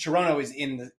Cherono is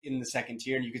in the second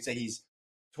tier, and you could say he's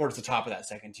towards the top of that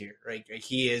second tier, right?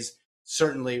 He is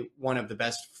certainly one of the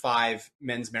best 5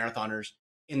 men's marathoners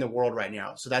in the world right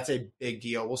now. So that's a big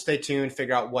deal. We'll stay tuned,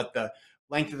 figure out what the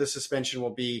length of the suspension will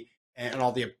be and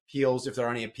all the appeals, if there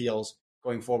are any appeals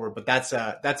going forward. But that's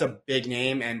a big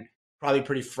name and probably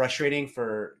pretty frustrating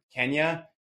for Kenya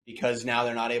because now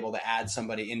they're not able to add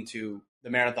somebody into the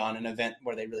marathon, an event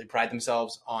where they really pride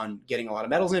themselves on getting a lot of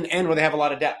medals in and where they have a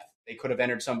lot of depth. They could have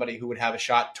entered somebody who would have a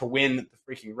shot to win the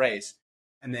freaking race,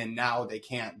 and then now they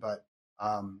can't. But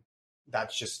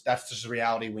that's just the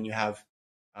reality when you have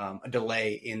a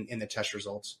delay in the test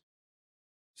results.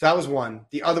 So that was one.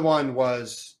 The other one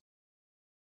was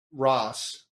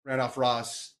Randolph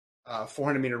Ross,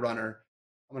 400-meter runner.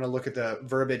 I'm going to look at the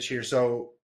verbiage here.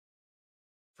 So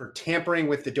for tampering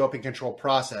with the doping control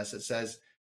process, it says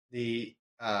the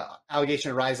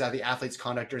allegation arises out of the athlete's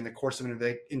conduct during the course of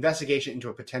an investigation into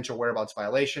a potential whereabouts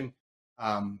violation.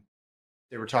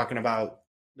 They were talking about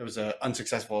there was an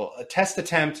unsuccessful test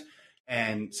attempt,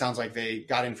 and sounds like they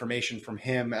got information from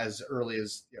him as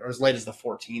late as the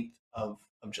 14th of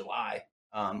July.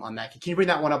 on that. Can you bring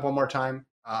that one up one more time,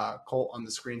 Colt, on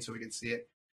the screen so we can see it?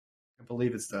 I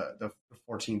believe it's the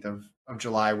 14th of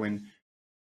July when,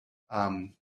 the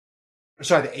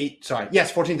 8th,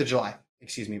 yes, 14th of July,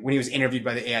 excuse me, when he was interviewed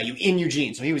by the AIU in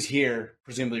Eugene. So he was here,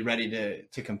 presumably ready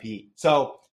to compete.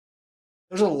 So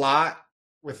there's a lot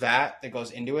with that goes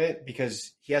into it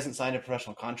because he hasn't signed a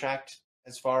professional contract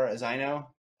as far as I know.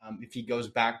 If he goes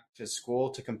back to school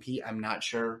to compete, I'm not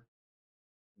sure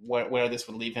where this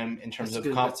would leave him in terms of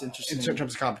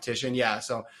competition. Yeah,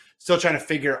 so still trying to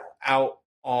figure out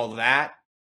all that.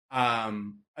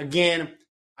 Again,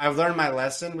 I've learned my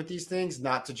lesson with these things,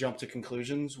 not to jump to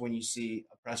conclusions when you see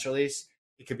a press release.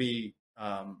 It could be,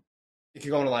 it could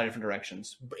go in a lot of different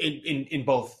directions in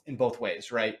both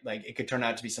ways, right? Like it could turn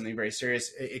out to be something very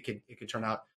serious. It could turn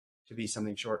out to be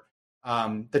something short.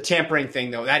 The tampering thing,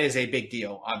 though, that is a big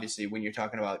deal. Obviously, when you're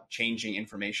talking about changing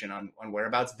information on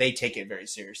whereabouts, they take it very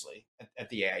seriously at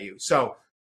the AIU. So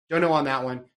don't know on that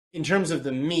one. In terms of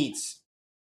the meets,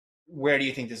 where do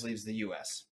you think this leaves the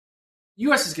U.S.?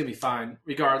 U.S. is going to be fine,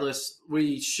 regardless.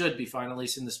 We should be fine, at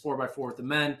least in this 4x4 with the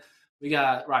men. We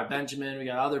got Ryan Benjamin. We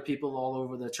got other people all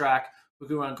over the track who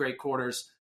can run great quarters.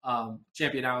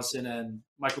 Champion Allison and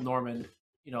Michael Norman,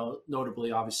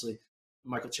 notably, obviously,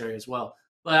 Michael Cherry as well.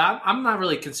 But I'm not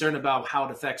really concerned about how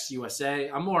it affects USA.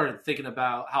 I'm more thinking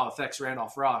about how it affects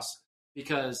Randolph Ross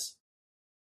because,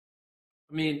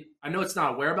 I know it's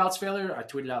not a whereabouts failure. I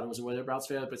tweeted out it was a whereabouts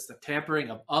failure, but it's the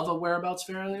tampering of a whereabouts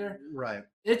failure. Right.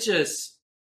 It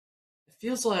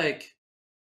feels like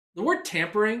the word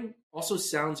tampering also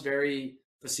sounds very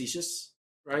facetious,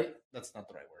 right? That's not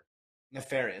the right word.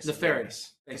 Nefarious.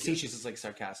 Facetious is like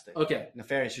sarcastic. Okay.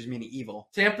 Nefarious just meaning evil.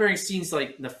 Tampering seems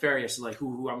like nefarious, like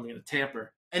who I'm going to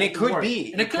tamper. And it could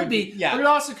be. And it could be. Yeah. But it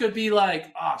also could be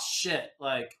like, oh, shit.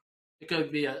 Like, it could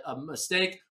be a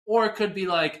mistake. Or it could be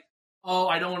like, oh,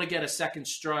 I don't want to get a second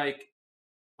strike.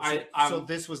 So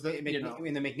this was in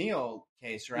the McNeil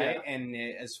case, right? Yeah. And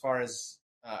as far as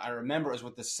I remember, it was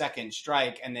with the second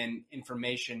strike. And then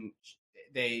information,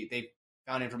 they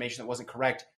found information that wasn't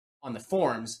correct on the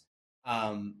forms.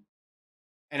 And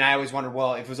I always wondered,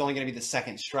 well, if it was only going to be the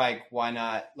second strike, why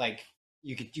not? Like,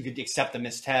 you could accept the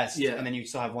missed test, and then you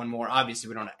still have one more. Obviously,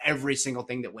 we don't know every single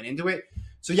thing that went into it.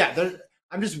 So yeah,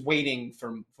 I'm just waiting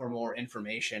for more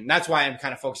information. That's why I'm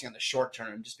kind of focusing on the short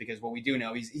term, just because what we do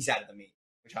know, he's out of the meet,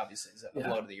 which obviously is a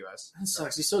blow to the U.S. It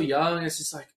sucks. He's so young. It's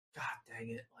just like, God dang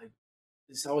it! Like,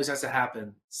 this always has to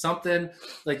happen. Something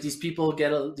like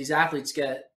these athletes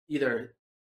get either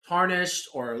tarnished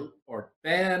or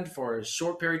banned for a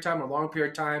short period of time or long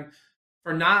period of time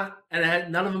for none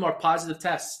of them are positive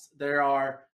tests. There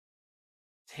are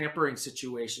tampering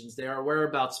situations. There are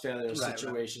whereabouts failure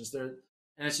situations. Right.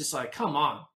 And it's just like, come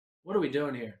on, what are we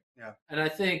doing here? Yeah. And I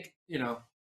think,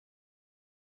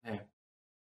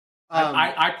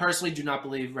 I personally do not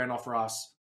believe Randolph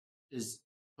Ross is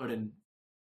putting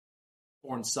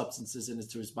foreign substances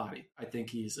into his body. I think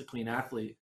he's a clean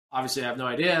athlete. Obviously, I have no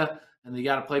idea, and you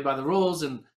got to play by the rules.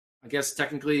 And I guess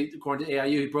technically, according to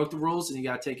AIU, he broke the rules, and you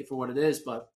got to take it for what it is.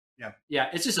 But yeah,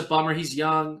 it's just a bummer. He's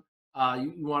young.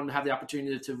 You want him to have the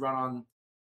opportunity to run on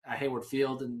Hayward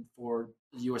Field and for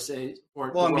the USA or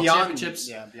the World Championships.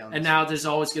 Yeah, and now there's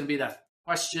always going to be that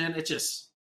question. It just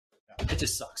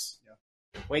sucks.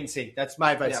 Yeah. Wait and see. That's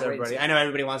my advice to everybody. I know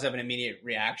everybody wants to have an immediate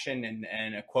reaction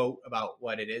and a quote about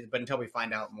what it is, but until we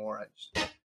find out more,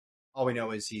 all we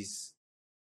know is he's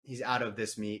out of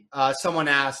this meet. Someone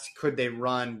asked, could they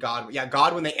run Godwin? Yeah,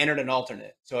 Godwin, they entered an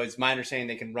alternate. So it's my understanding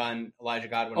they can run Elijah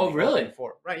Godwin. Oh, really?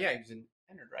 Right, yeah, he was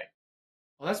entered, right.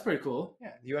 Well, that's pretty cool.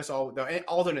 Yeah, the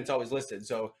alternate's always listed.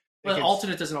 So, but the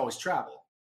alternate doesn't always travel.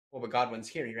 Well, but Godwin's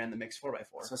here. He ran the mixed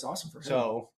 4x4. So that's awesome for him.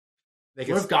 So, what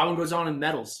if Godwin goes on and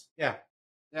medals? Yeah.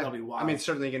 That'll be wild. I mean,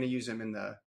 certainly going to use him in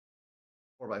the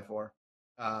 4x4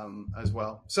 as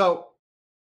well. So,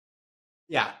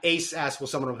 yeah, Ace asked, will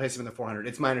someone replace him in the 400?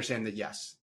 It's my understanding that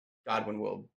yes, Godwin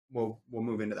will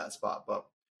move into that spot, but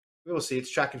we will see.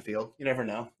 It's track and field. You never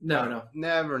know. No.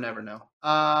 Never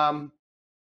know.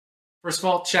 First of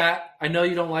all, chat, I know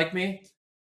you don't like me,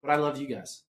 but I love you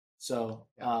guys. So,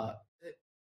 I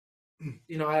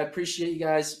appreciate you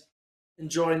guys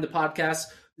enjoying the podcast.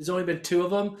 There's only been 2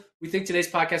 of them. We think today's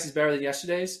podcast is better than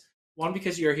yesterday's. 1,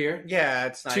 because you're here. Yeah,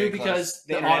 it's not 2, because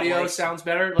the audio sounds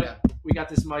better. We got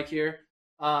this mic here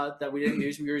that we didn't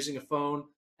use. We were using a phone,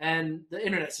 and the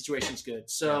internet situation's good.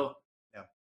 So,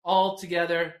 all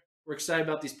together, we're excited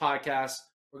about these podcasts.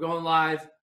 We're going live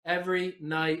every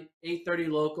night, 8:30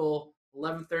 local,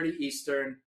 11:30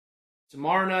 Eastern.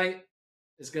 Tomorrow night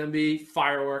is going to be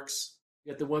fireworks.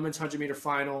 We got the women's 100-meter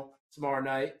final. tomorrow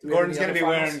night. Gordon's going to be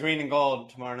wearing green and gold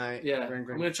tomorrow night. Yeah. I'm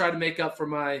going to try to make up for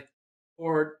my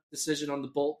poor decision on the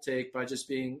Bolt take by just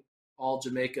being all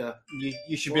Jamaica.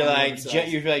 You should be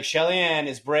like, Shelly Ann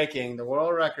is breaking the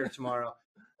world record tomorrow.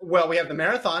 Well, we have the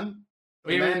marathon.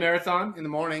 We have the marathon in the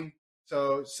morning.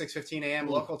 So 6:15 a.m.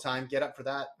 local time. Get up for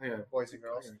that, boys and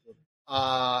girls.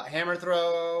 Hammer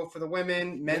throw for the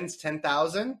women. Men's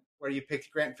 10,000, where you picked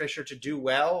Grant Fisher to do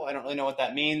well. I don't really know what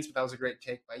that means, but that was a great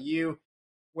take by you.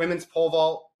 Women's pole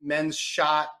vault, men's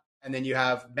shot, and then you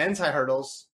have men's high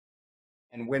hurdles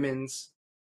and women's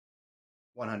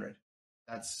 100.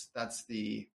 Those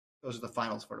are the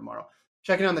finals for tomorrow.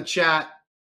 Checking on the chat.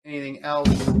 Anything else?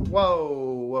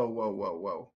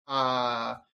 Whoa.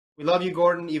 We love you,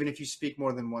 Gordon, even if you speak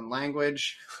more than one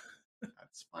language.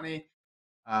 That's funny.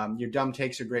 Your dumb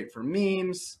takes are great for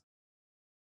memes.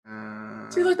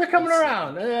 See, look, they're coming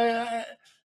around.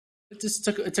 It just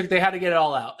took. They had to get it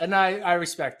all out, and I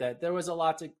respect that. There was a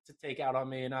lot to take out on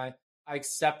me, and I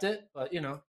accept it. But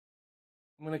I'm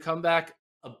going to come back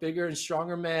a bigger and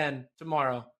stronger man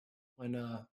tomorrow when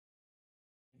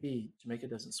maybe Jamaica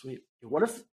doesn't sweep.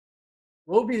 What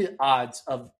would be the odds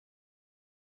of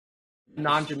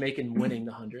non-Jamaican winning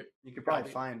the 100? You could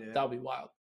probably find it. That would be wild.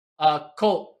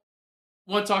 Colt,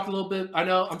 want to talk a little bit? I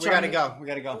know we got to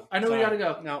go. I know we got to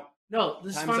go. No,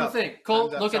 this is final thing.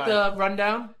 Colt, look at the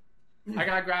rundown. I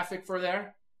got a graphic for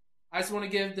there. I just want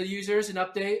to give the users an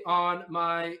update on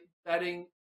my betting.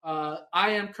 I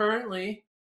am currently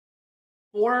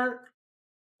 4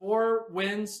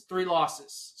 wins, 3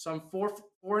 losses. So I'm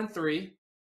 4-3.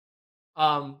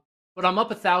 But I'm up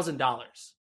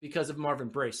 $1,000 because of Marvin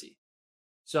Bracey.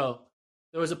 So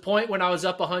there was a point when I was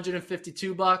up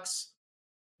 $152.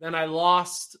 Then I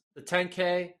lost the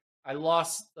 10K. I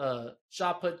lost the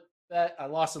shot put bet. I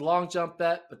lost the long jump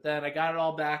bet. But then I got it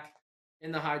all back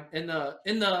in the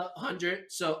 100.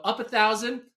 So up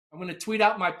 1,000. I'm going to tweet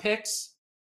out my picks.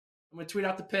 I'm going to tweet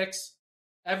out the picks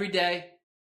every day.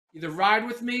 Either ride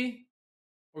with me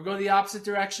or go the opposite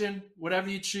direction, whatever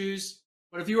you choose.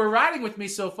 But if you were riding with me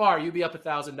so far, you'd be up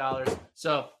 $1,000.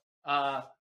 So I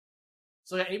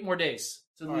got 8 more days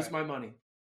to lose my money.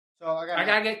 So I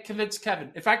gotta get convince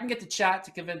Kevin. If I can get the chat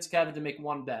to convince Kevin to make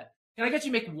one bet, can I get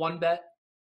you to make one bet?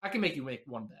 I can make you make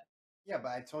one bet. Yeah, but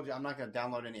I told you I'm not gonna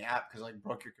download any app because I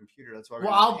broke your computer. That's why.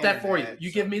 Well, I'll bet for you.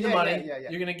 You give me the money. Yeah.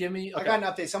 You're gonna give me. Okay. I got an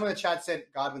update. Some of the chat said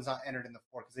Godwin's not entered in the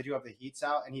 4 because they do have the heats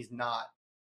out, and he's not.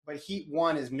 But Heat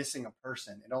 1 is missing a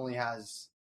person. It only has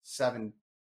 7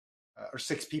 or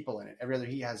 6 people in it. Every other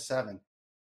heat has 7.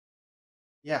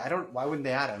 Yeah, I don't. Why wouldn't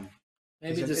they add him?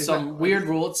 Maybe there's some weird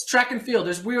rule. It's track and field.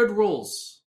 There's weird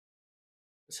rules.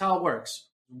 That's how it works.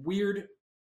 Weird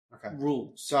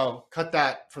rules. So cut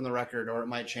that from the record, or it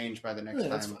might change by the next time.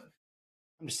 That's fine.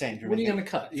 I'm just saying. What are you going to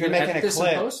cut? If you're making a clip.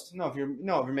 If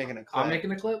you're making a clip. I'm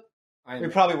making a clip. We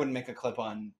probably wouldn't make a clip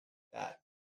on that,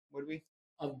 would we?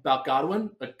 About Godwin,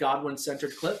 a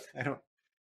Godwin-centered clip. I don't.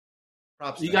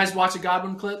 Props. You guys watch a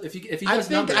Godwin clip? If he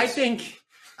does numbers, I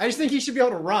just think he should be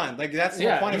able to run. Like that's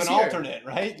the point of an alternate,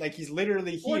 right? Like he's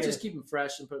literally here. Or just keep him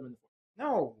fresh and put him in the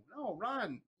 4. No,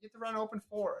 run. You get to run open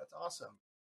 4. That's awesome.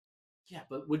 Yeah,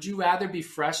 but would you rather be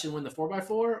fresh and win the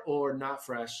 4x4 or not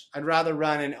fresh? I'd rather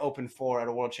run an open 4 at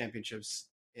a World Championships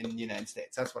in the United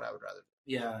States. That's what I would rather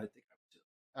do. Yeah, I think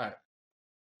I would too.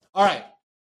 All right.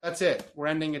 That's it. We're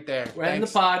ending it there. We're ending the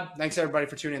pod. Thanks everybody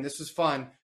for tuning in. This was fun.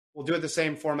 We'll do it the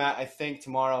same format, I think,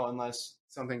 tomorrow, unless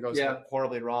something goes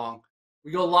horribly wrong.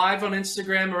 We go live on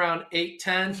Instagram around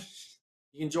 8:10.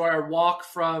 You can enjoy our walk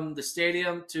from the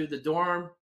stadium to the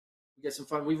dorm. We get some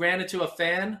fun. We ran into a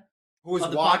fan who was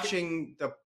watching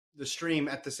the stream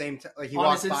at the same time. Like he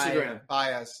walked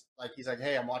by us. Like he's like,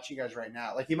 "Hey, I'm watching you guys right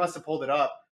now." Like he must have pulled it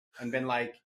up and been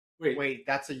like, "Wait,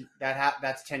 that's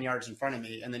 10 yards in front of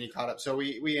me." And then he caught up. So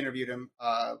we interviewed him.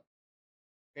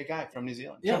 Great guy from New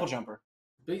Zealand, triple jumper,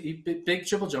 big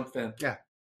triple jump fan.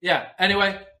 Yeah.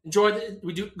 Anyway, enjoy.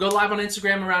 We do go live on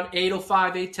Instagram around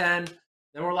 8:05, 8:10.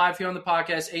 Then we're live here on the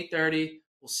podcast 8:30.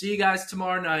 We'll see you guys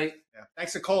tomorrow night. Yeah.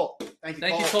 Thanks to Colt. Thank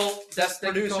you, Colt. Best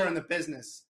producer in the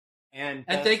business. And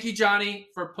thank you, Johnny,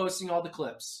 for posting all the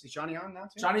clips. Is Johnny on now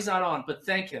too? Johnny's not on, but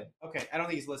thank him. Okay, I don't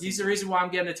think he's listening. He's the reason why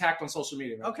I'm getting attacked on social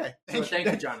media. Right? Okay, thank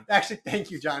you, Johnny. Actually, thank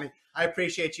you, Johnny. I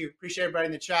appreciate you. Appreciate everybody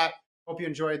in the chat. Hope you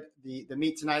enjoyed the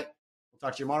meet tonight. We'll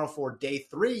talk to you tomorrow for day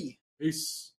 3.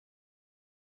 Peace.